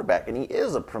premier quarterback, and he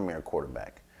is a premier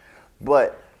quarterback.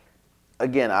 But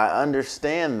again, I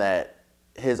understand that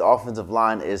his offensive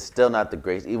line is still not the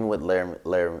greatest, even with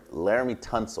Laramie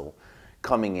Tunsil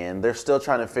coming in. They're still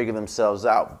trying to figure themselves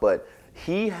out. But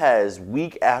he has,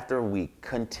 week after week,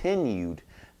 continued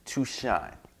to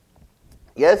shine.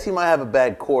 Yes, he might have a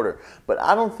bad quarter, but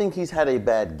I don't think he's had a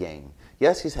bad game.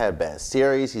 Yes, he's had bad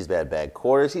series, he's had bad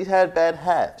quarters, he's had bad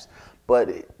halves. But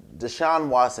Deshaun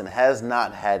Watson has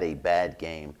not had a bad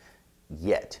game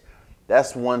yet.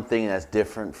 That's one thing that's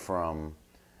different from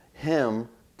him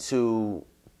to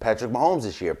Patrick Mahomes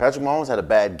this year. Patrick Mahomes had a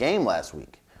bad game last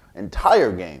week,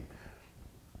 entire game.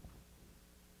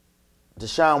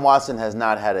 Deshaun Watson has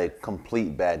not had a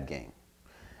complete bad game.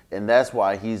 And that's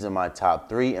why he's in my top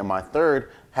 3. And my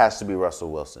third has to be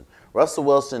Russell Wilson. Russell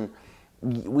Wilson,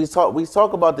 we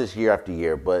talk about this year after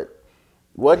year, but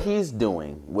what he's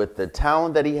doing with the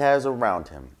talent that he has around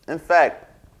him. In fact,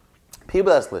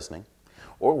 people that's listening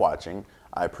or watching,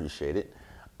 I appreciate it.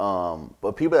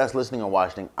 But people that's listening or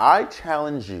watching, I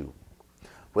challenge you,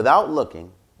 without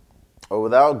looking or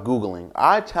without Googling,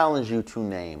 I challenge you to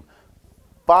name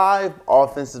 5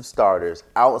 offensive starters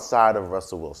outside of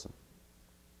Russell Wilson.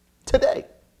 Today,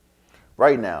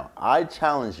 right now, I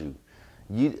challenge you.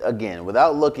 Again,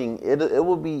 without looking, it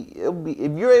will be.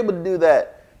 If you're able to do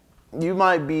that, you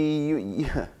might be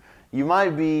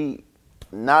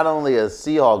not only a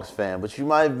Seahawks fan, but you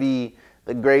might be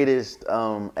the greatest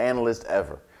analyst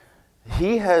ever.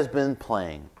 He has been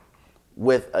playing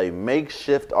with a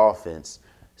makeshift offense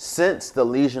since the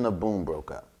Legion of Boom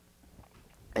broke up.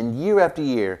 And year after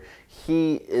year,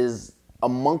 he is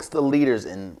amongst the leaders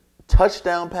in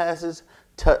touchdown passes,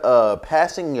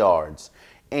 passing yards,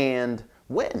 and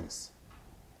wins.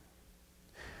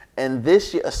 And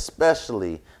this year,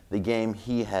 especially the game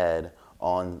he had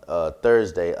on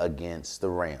Thursday against the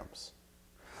Rams,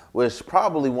 was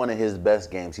probably one of his best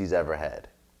games he's ever had.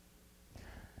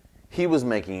 He was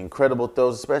making incredible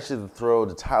throws, especially the throw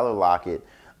to Tyler Lockett.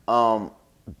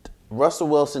 Russell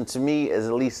Wilson, to me, is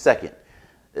at least second.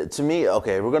 To me,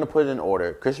 okay, we're going to put it in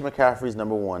order. Christian McCaffrey's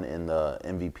number 1 in the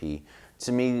MVP.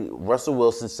 To me, Russell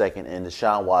Wilson's second and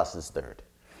Deshaun Watson's third.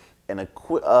 And a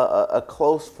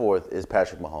close fourth is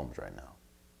Patrick Mahomes right now.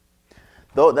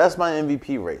 Though that's my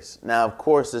MVP race. Now, of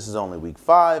course, this is only week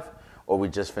 5, or we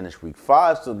just finished week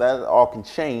 5, so that all can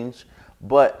change.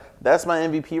 But that's my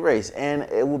MVP race. And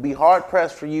it will be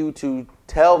hard-pressed for you to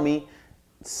tell me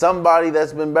somebody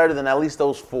that's been better than at least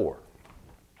those 4.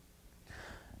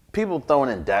 People throwing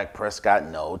in Dak Prescott,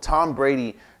 no. Tom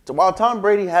Brady, while Tom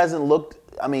Brady hasn't looked,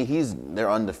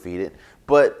 they're undefeated.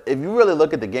 But if you really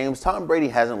look at the games, Tom Brady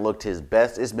hasn't looked his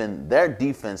best. Their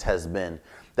defense that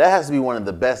has to be one of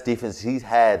the best defenses he's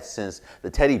had since the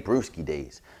Teddy Bruschi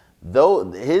days. Though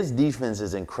his defense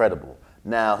is incredible.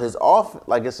 Now,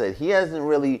 like I said,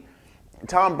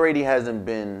 Tom Brady hasn't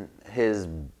been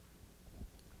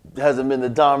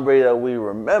the Tom Brady that we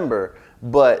remember,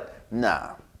 but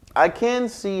nah. I can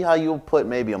see how you'll put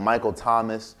maybe a Michael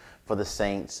Thomas for the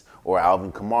Saints or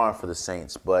Alvin Kamara for the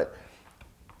Saints, but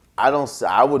I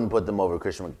wouldn't put them over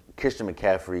Christian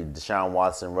McCaffrey, Deshaun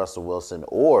Watson, Russell Wilson,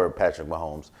 or Patrick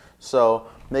Mahomes. So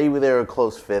maybe they're a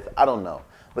close 5th. I don't know.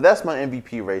 But that's my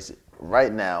MVP race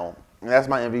right now. And that's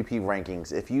my MVP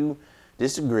rankings. If you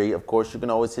disagree, of course, you can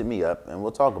always hit me up and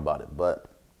we'll talk about it. But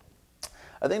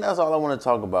I think that's all I want to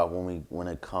talk about when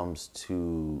it comes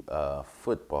to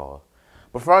football.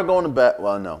 Before I go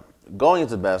into going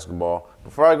into basketball,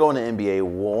 before I go into NBA,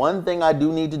 one thing I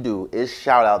do need to do is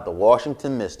shout out the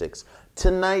Washington Mystics.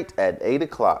 Tonight at 8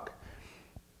 o'clock,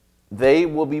 they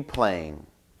will be playing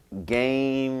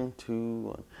Game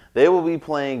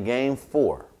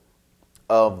 4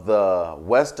 of the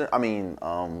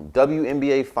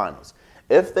WNBA Finals.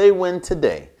 If they win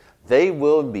today, they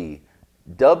will be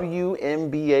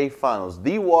WNBA Finals.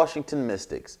 The Washington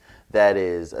Mystics. That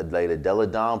is Adelaide Delle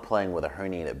Donne playing with a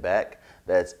herniated back.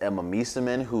 That's Emma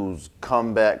Miesemann, who's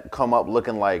come up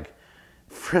looking like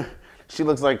she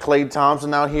looks like Klay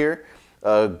Thompson out here.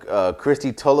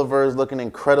 Christy Tolliver is looking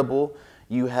incredible.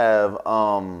 You have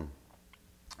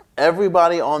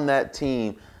everybody on that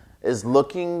team is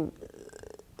looking.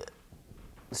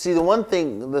 See,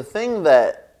 the thing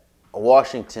that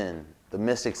Washington, the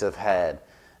Mystics have had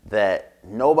that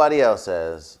nobody else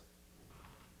has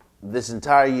this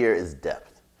entire year is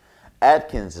depth.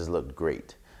 Atkins has looked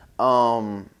great.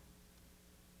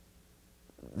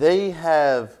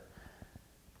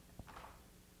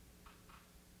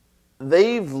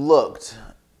 They've looked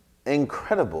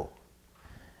incredible.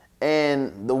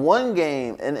 And the one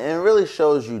game, and it really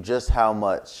shows you just how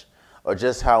much or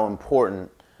just how important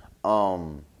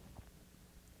Elena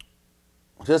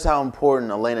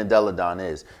Delle Donne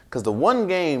is. Because the one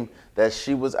game that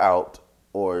she was out,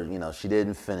 or she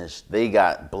didn't finish, they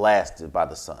got blasted by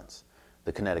the Suns,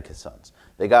 the Connecticut Suns.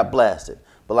 They got blasted.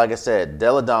 But like I said,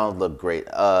 Delle Donne looked great.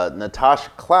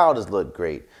 Natasha Cloud has looked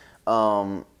great.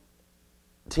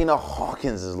 Tina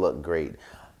Hawkins has looked great.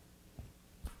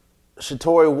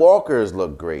 Shatori Walker has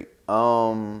looked great.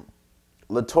 Latoya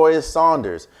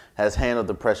Saunders has handled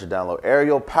the pressure down low.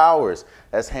 Ariel Powers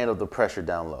has handled the pressure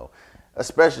down low.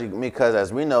 Especially because,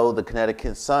 as we know, the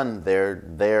Connecticut Sun,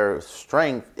 their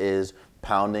strength is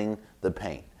pounding the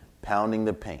paint.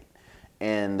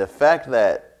 And the fact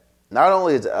that not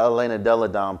only is Elena Delle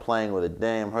Donne playing with a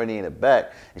damn herniated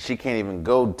back, and she can't even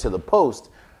go to the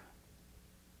post,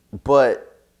 but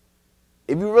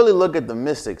if you really look at the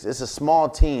Mystics, it's a small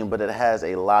team, but it has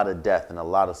a lot of depth and a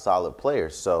lot of solid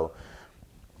players. So,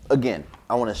 again,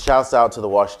 I want to shout out to the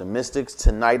Washington Mystics.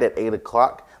 Tonight at 8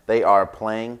 o'clock, they are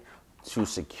playing to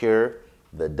secure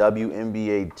the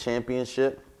WNBA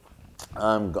championship.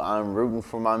 I'm rooting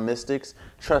for my Mystics.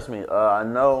 Trust me, I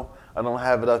know I don't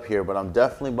have it up here, but I'm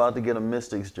definitely about to get a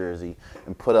Mystics jersey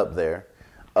and put up there.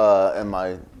 And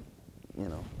my,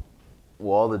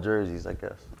 all the jerseys, I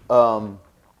guess.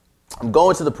 I'm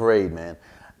going to the parade, man.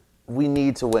 We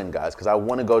need to win, guys, because I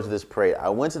want to go to this parade. I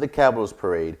went to the Capitals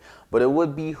parade, but it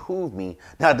would behoove me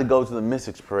not to go to the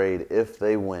Mystics parade if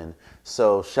they win.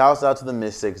 So shouts out to the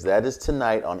Mystics. That is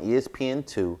tonight on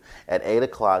ESPN2 at 8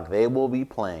 o'clock. They will be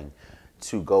playing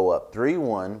to go up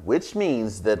 3-1, which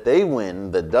means that they win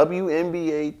the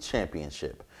WNBA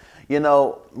championship.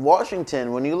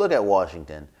 Washington, when you look at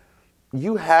Washington,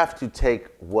 you have to take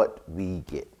what we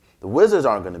get. The Wizards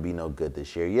aren't going to be no good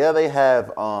this year. Yeah, they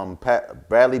have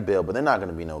Bradley Beal, but they're not going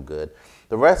to be no good.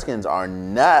 The Redskins are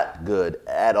not good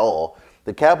at all.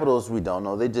 The Capitals, we don't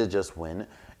know. They did just win.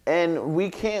 And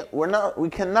we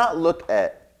cannot look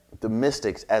at the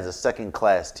Mystics as a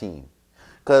second-class team.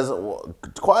 Because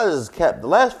quiet as kept, the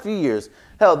last few years,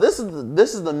 hell, this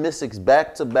is the Mystics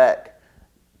back-to-back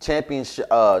championship,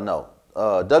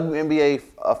 WNBA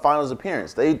Finals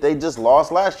appearance. They just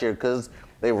lost last year because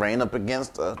they ran up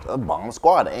against a bomb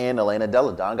squad, and Elena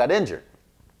Delle Donne got injured.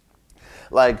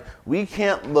 Like, we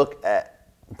can't look at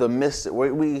the Mystics.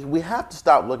 We have to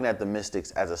stop looking at the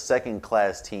Mystics as a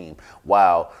second-class team.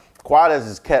 While quiet as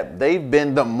is kept, they've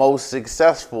been the most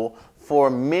successful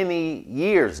for many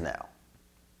years now.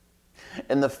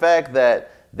 And the fact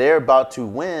that they're about to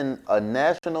win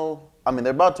they're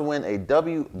about to win a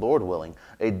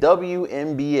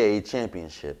WNBA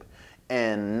championship,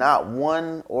 and not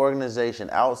one organization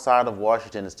outside of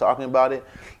Washington is talking about it,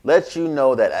 lets you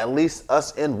know that at least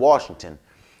us in Washington,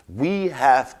 we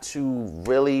have to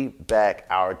really back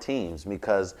our teams.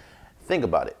 Because think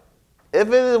about it.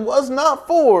 If it was not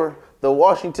for the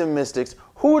Washington Mystics,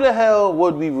 who the hell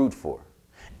would we root for?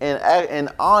 And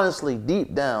honestly,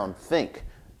 deep down, think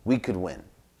we could win.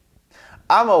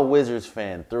 I'm a Wizards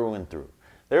fan through and through.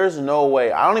 There's no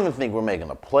way. I don't even think we're making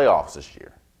the playoffs this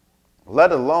year,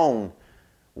 let alone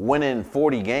winning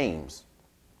 40 games.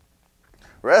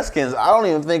 Redskins, I don't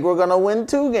even think we're going to win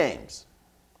 2 games.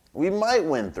 We might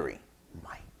win 3.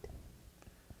 Might.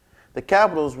 The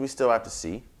Capitals, we still have to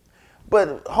see.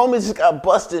 But homie just got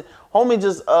busted.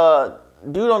 Dude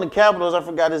on the Capitals, I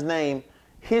forgot his name.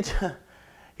 He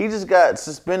just got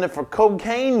suspended for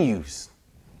cocaine use.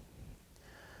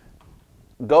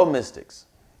 Go Mystics.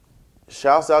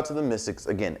 Shouts out to the Mystics.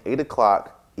 Again, 8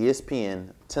 o'clock,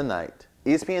 ESPN tonight.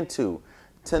 ESPN2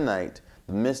 tonight.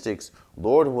 The Mystics,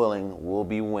 Lord willing, will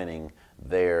be winning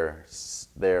their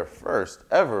first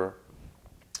ever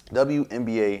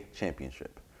WNBA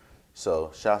championship.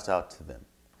 So, shouts out to them.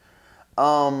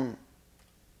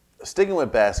 sticking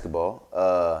with basketball,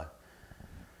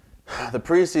 the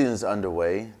preseason's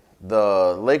underway.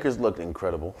 The Lakers looked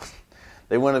incredible.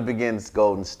 They went up against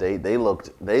Golden State. They looked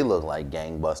like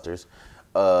gangbusters.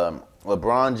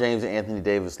 LeBron James and Anthony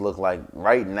Davis look like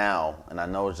right now, and I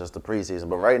know it's just the preseason,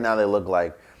 but right now they look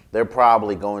like they're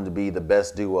probably going to be the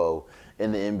best duo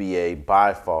in the NBA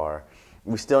by far.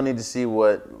 We still need to see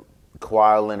what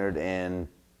Kawhi Leonard and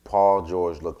Paul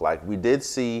George look like. We did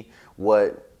see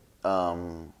what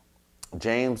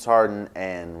James Harden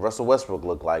and Russell Westbrook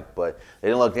look like, but they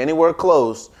didn't look anywhere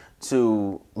close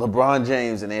to LeBron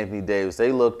James and Anthony Davis.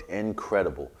 They looked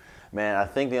incredible. Man, I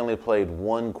think they only played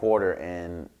one quarter,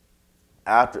 and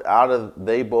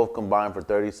they both combined for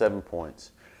 37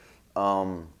 points.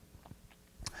 And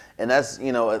that's,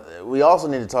 we also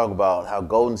need to talk about how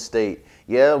Golden State,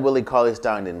 Willie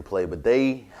Cauley-Stein didn't play, but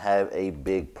they have a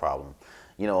big problem.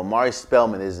 Amari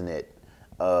Spellman isn't it.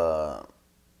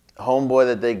 Homeboy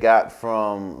that they got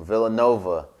from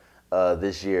Villanova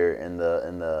this year in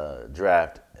the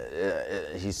draft,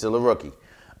 he's still a rookie.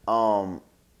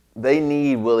 They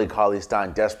need Willie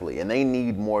Cauley-Stein desperately, and they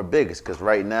need more bigs because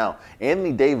right now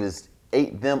Anthony Davis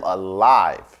ate them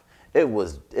alive. It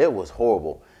was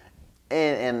horrible,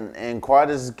 and quiet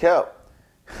as it kept.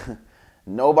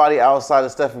 Nobody outside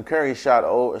of Stephen Curry shot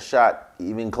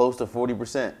even close to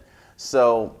 40%.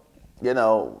 So,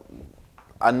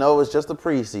 I know it's just the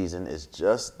preseason. It's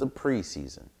just the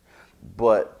preseason,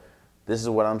 but this is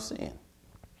what I'm seeing.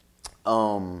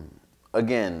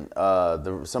 Again,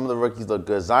 some of the rookies look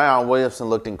good. Zion Williamson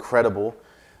looked incredible.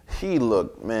 He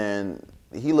looked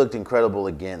incredible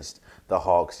against the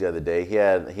Hawks the other day. He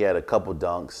had a couple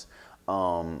dunks,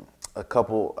 I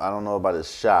don't know about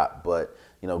his shot, but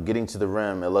getting to the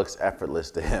rim, it looks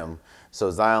effortless to him. So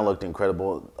Zion looked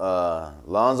incredible.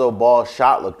 Lonzo Ball's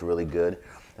shot looked really good.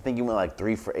 I think he went like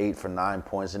 3 for 8 for 9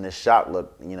 points, and his shot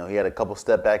looked, he had a couple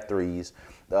step back threes.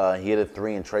 He hit a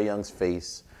three in Trae Young's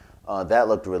face. That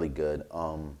looked really good.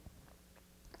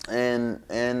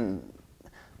 And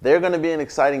they're going to be an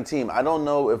exciting team. I don't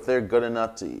know if they're good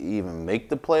enough to even make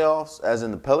the playoffs, as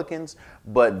in the Pelicans,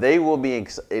 but they will be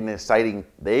an exciting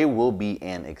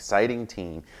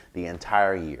team the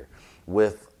entire year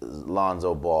with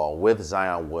Lonzo Ball, with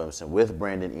Zion Williamson, with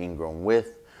Brandon Ingram,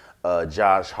 with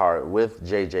Josh Hart, with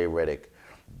J.J. Redick.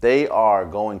 They are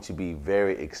going to be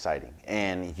very exciting.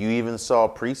 And you even saw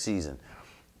preseason.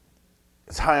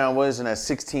 Zion Williamson had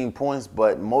 16 points,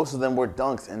 but most of them were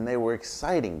dunks, and they were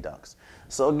exciting dunks.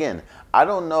 So again, I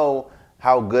don't know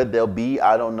how good they'll be.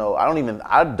 I don't know.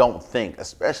 I don't think,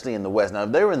 especially in the West. Now,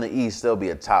 if they were in the East, they'll be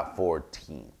a top 4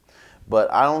 team.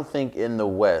 But I don't think in the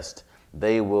West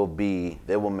they will make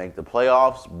the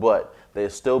playoffs, but they'll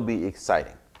still be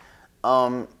exciting.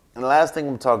 And the last thing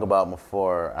we'll talk about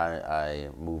before I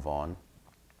move on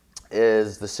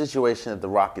is the situation that the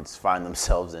Rockets find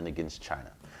themselves in against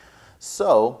China.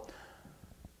 So,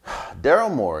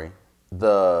 Daryl Morey,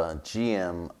 the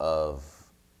GM of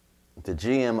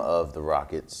the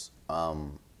Rockets,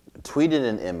 tweeted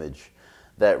an image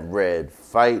that read,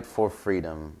 "Fight for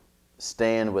freedom,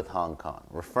 stand with Hong Kong,"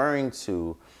 referring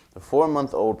to the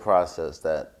 4-month-old process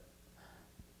that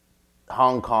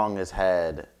Hong Kong has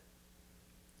had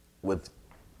with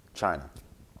China.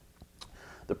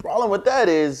 The problem with that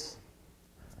is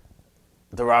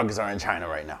the Rockets are in China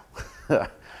right now.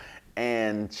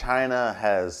 And China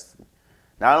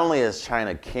not only has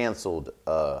China canceled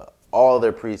all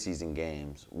their preseason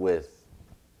games with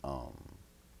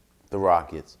the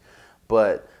Rockets,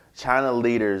 but China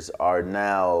leaders are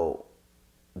now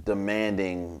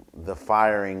demanding the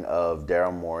firing of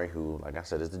Daryl Morey, who, like I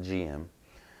said, is the GM.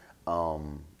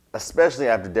 Especially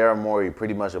after Daryl Morey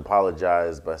pretty much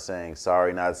apologized by saying,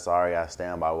 "Sorry, not sorry, I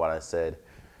stand by what I said."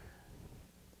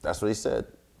 That's what he said.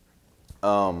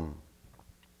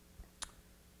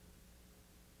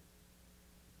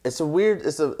 It's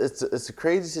a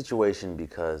crazy situation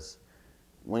because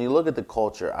when you look at the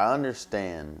culture, I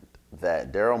understand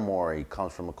that Daryl Morey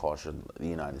comes from a culture of the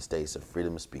United States of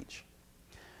freedom of speech.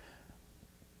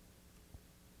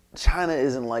 China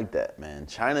isn't like that, man.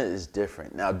 China is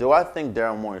different. Now, do I think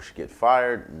Daryl Morey should get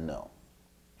fired? No.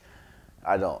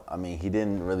 I don't. I mean, he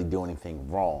didn't really do anything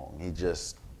wrong. He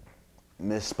just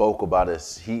misspoke about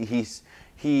us. He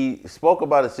spoke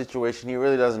about a situation he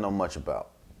really doesn't know much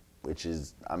about, which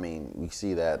is, I mean, we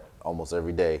see that almost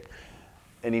every day.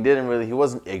 And he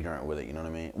wasn't ignorant with it, you know what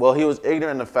I mean? Well, he was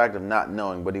ignorant in the fact of not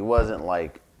knowing, but he wasn't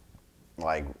like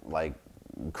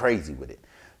crazy with it.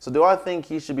 So do I think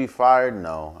he should be fired?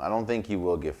 No, I don't think he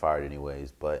will get fired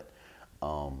anyways, but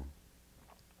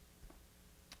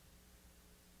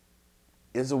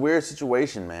it's a weird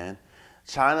situation, man.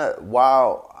 China,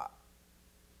 while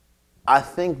I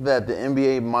think that the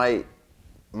NBA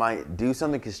might do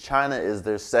something because China is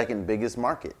their second biggest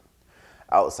market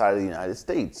outside of the United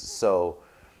States. So,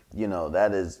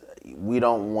 that is, we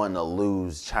don't want to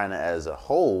lose China as a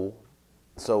whole.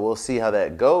 So we'll see how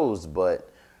that goes. But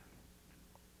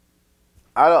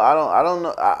I don't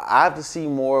know. I have to see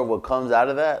more of what comes out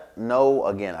of that. No,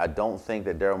 again, I don't think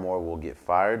that Daryl Morey will get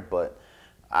fired, but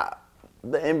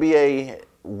the NBA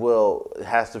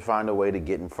has to find a way to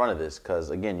get in front of this because,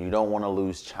 again, you don't want to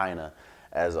lose China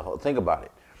as a whole. Think about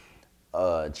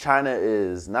it. China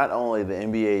is not only the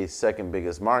NBA's second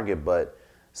biggest market, but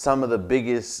some of the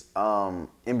biggest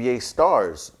NBA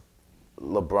stars.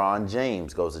 LeBron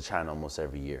James goes to China almost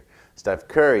every year. Steph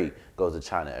Curry goes to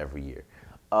China every year.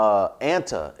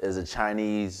 Anta is a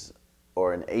Chinese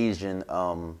or an Asian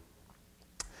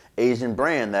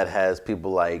brand that has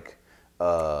people like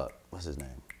what's his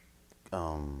name?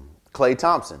 Klay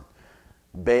Thompson.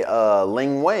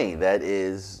 Ling Wei, that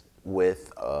is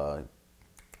with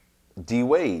D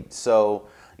Wade. So,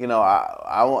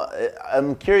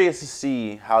 I'm curious to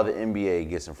see how the NBA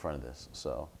gets in front of this.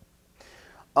 So,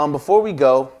 before we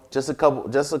go, just a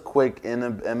quick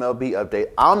MLB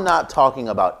update. I'm not talking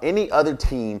about any other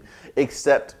team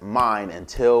except mine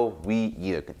until we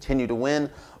either continue to win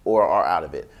or are out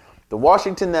of it. The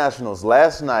Washington Nationals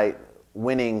last night,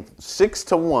 winning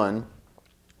 6-1,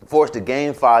 forced a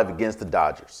Game 5 against the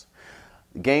Dodgers.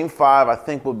 Game 5, I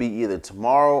think, will be either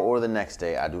tomorrow or the next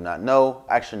day. I do not know.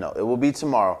 Actually, no, it will be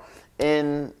tomorrow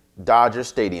in Dodger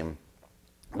Stadium.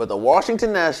 But the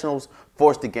Washington Nationals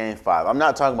forced a Game 5. I'm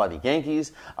not talking about the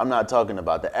Yankees. I'm not talking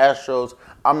about the Astros.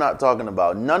 I'm not talking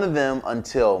about none of them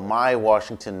until my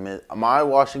Washington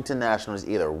Nationals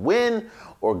either win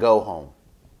or go home,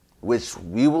 which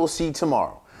we will see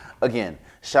tomorrow. Again,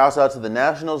 shouts out to the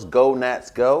Nationals. Go Nats,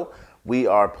 go. We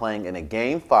are playing in a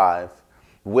Game 5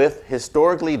 with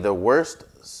historically the worst.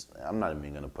 I'm not even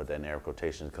going to put that in air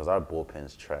quotations because our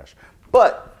bullpen's trash.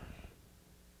 But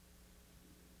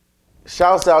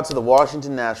shouts out to the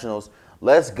Washington Nationals.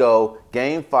 Let's go.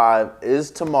 Game 5 is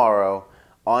tomorrow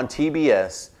on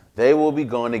TBS. They will be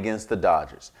going against the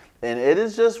Dodgers. And it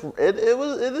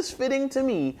is fitting to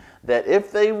me that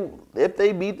if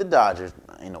they beat the Dodgers,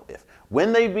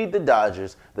 when they beat the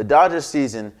Dodgers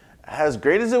season, as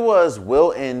great as it was,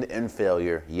 will end in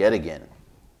failure yet again.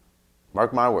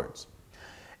 Mark my words.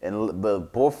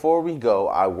 But before we go,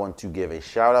 I want to give a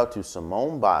shout out to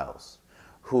Simone Biles,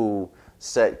 who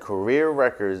set career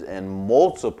records in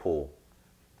multiple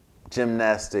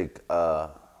gymnastic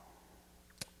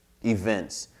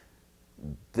events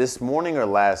this morning or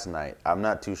last night. I'm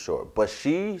not too sure. But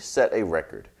she set a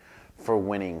record for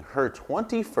winning her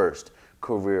 21st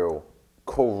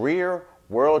career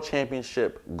World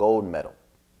Championship gold medal.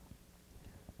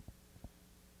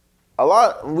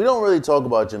 We don't really talk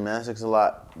about gymnastics a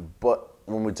lot, but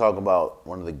when we talk about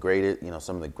one of the greatest,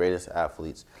 some of the greatest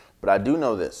athletes. But I do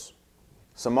know this.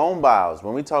 Simone Biles,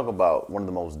 when we talk about one of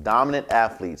the most dominant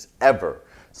athletes ever,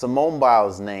 Simone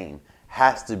Biles' name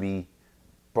has to be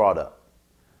brought up.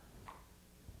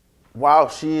 While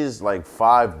she is like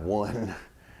 5'1",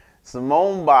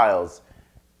 Simone Biles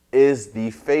is the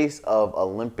face of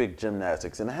Olympic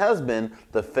gymnastics and has been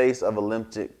the face of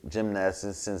Olympic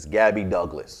gymnastics since Gabby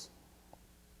Douglas.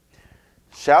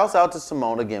 Shouts out to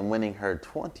Simone, again, winning her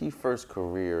 21st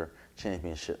career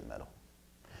championship medal.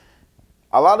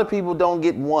 A lot of people don't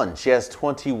get one. She has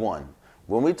 21.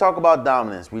 When we talk about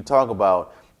dominance, when we talk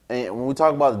about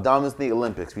the dominance in the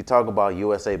Olympics, we talk about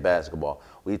USA basketball.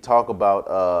 We talk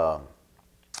about,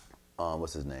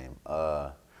 what's his name?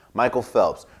 Michael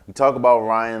Phelps. We talk about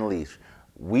Ryan Leach.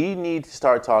 We need to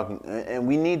start talking, and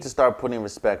we need to start putting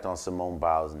respect on Simone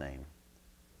Biles' name.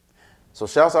 So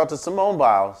shouts out to Simone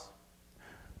Biles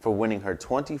for winning her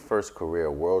 21st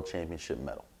career World Championship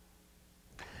medal.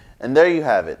 And there you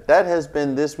have it. That has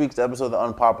been this week's episode of the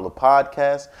Unpopular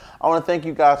Podcast. I want to thank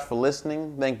you guys for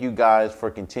listening. Thank you guys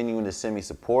for continuing to send me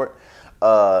support.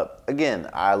 Again,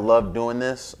 I love doing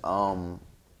this.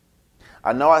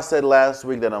 I know I said last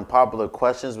week that Unpopular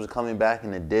Questions was coming back,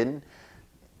 and it didn't.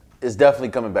 It's definitely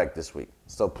coming back this week.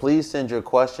 So please send your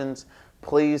questions.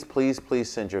 Please, please,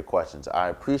 please send your questions. I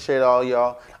appreciate all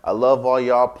y'all. I love all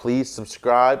y'all. Please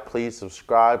subscribe. Please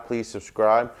subscribe. Please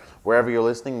subscribe. Wherever you're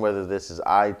listening, whether this is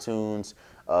iTunes,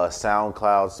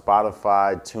 SoundCloud,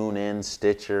 Spotify, TuneIn,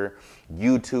 Stitcher,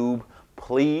 YouTube,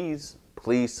 please,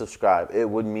 please subscribe. It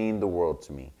would mean the world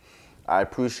to me. I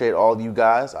appreciate all you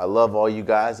guys. I love all you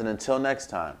guys. And until next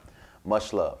time,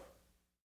 much love.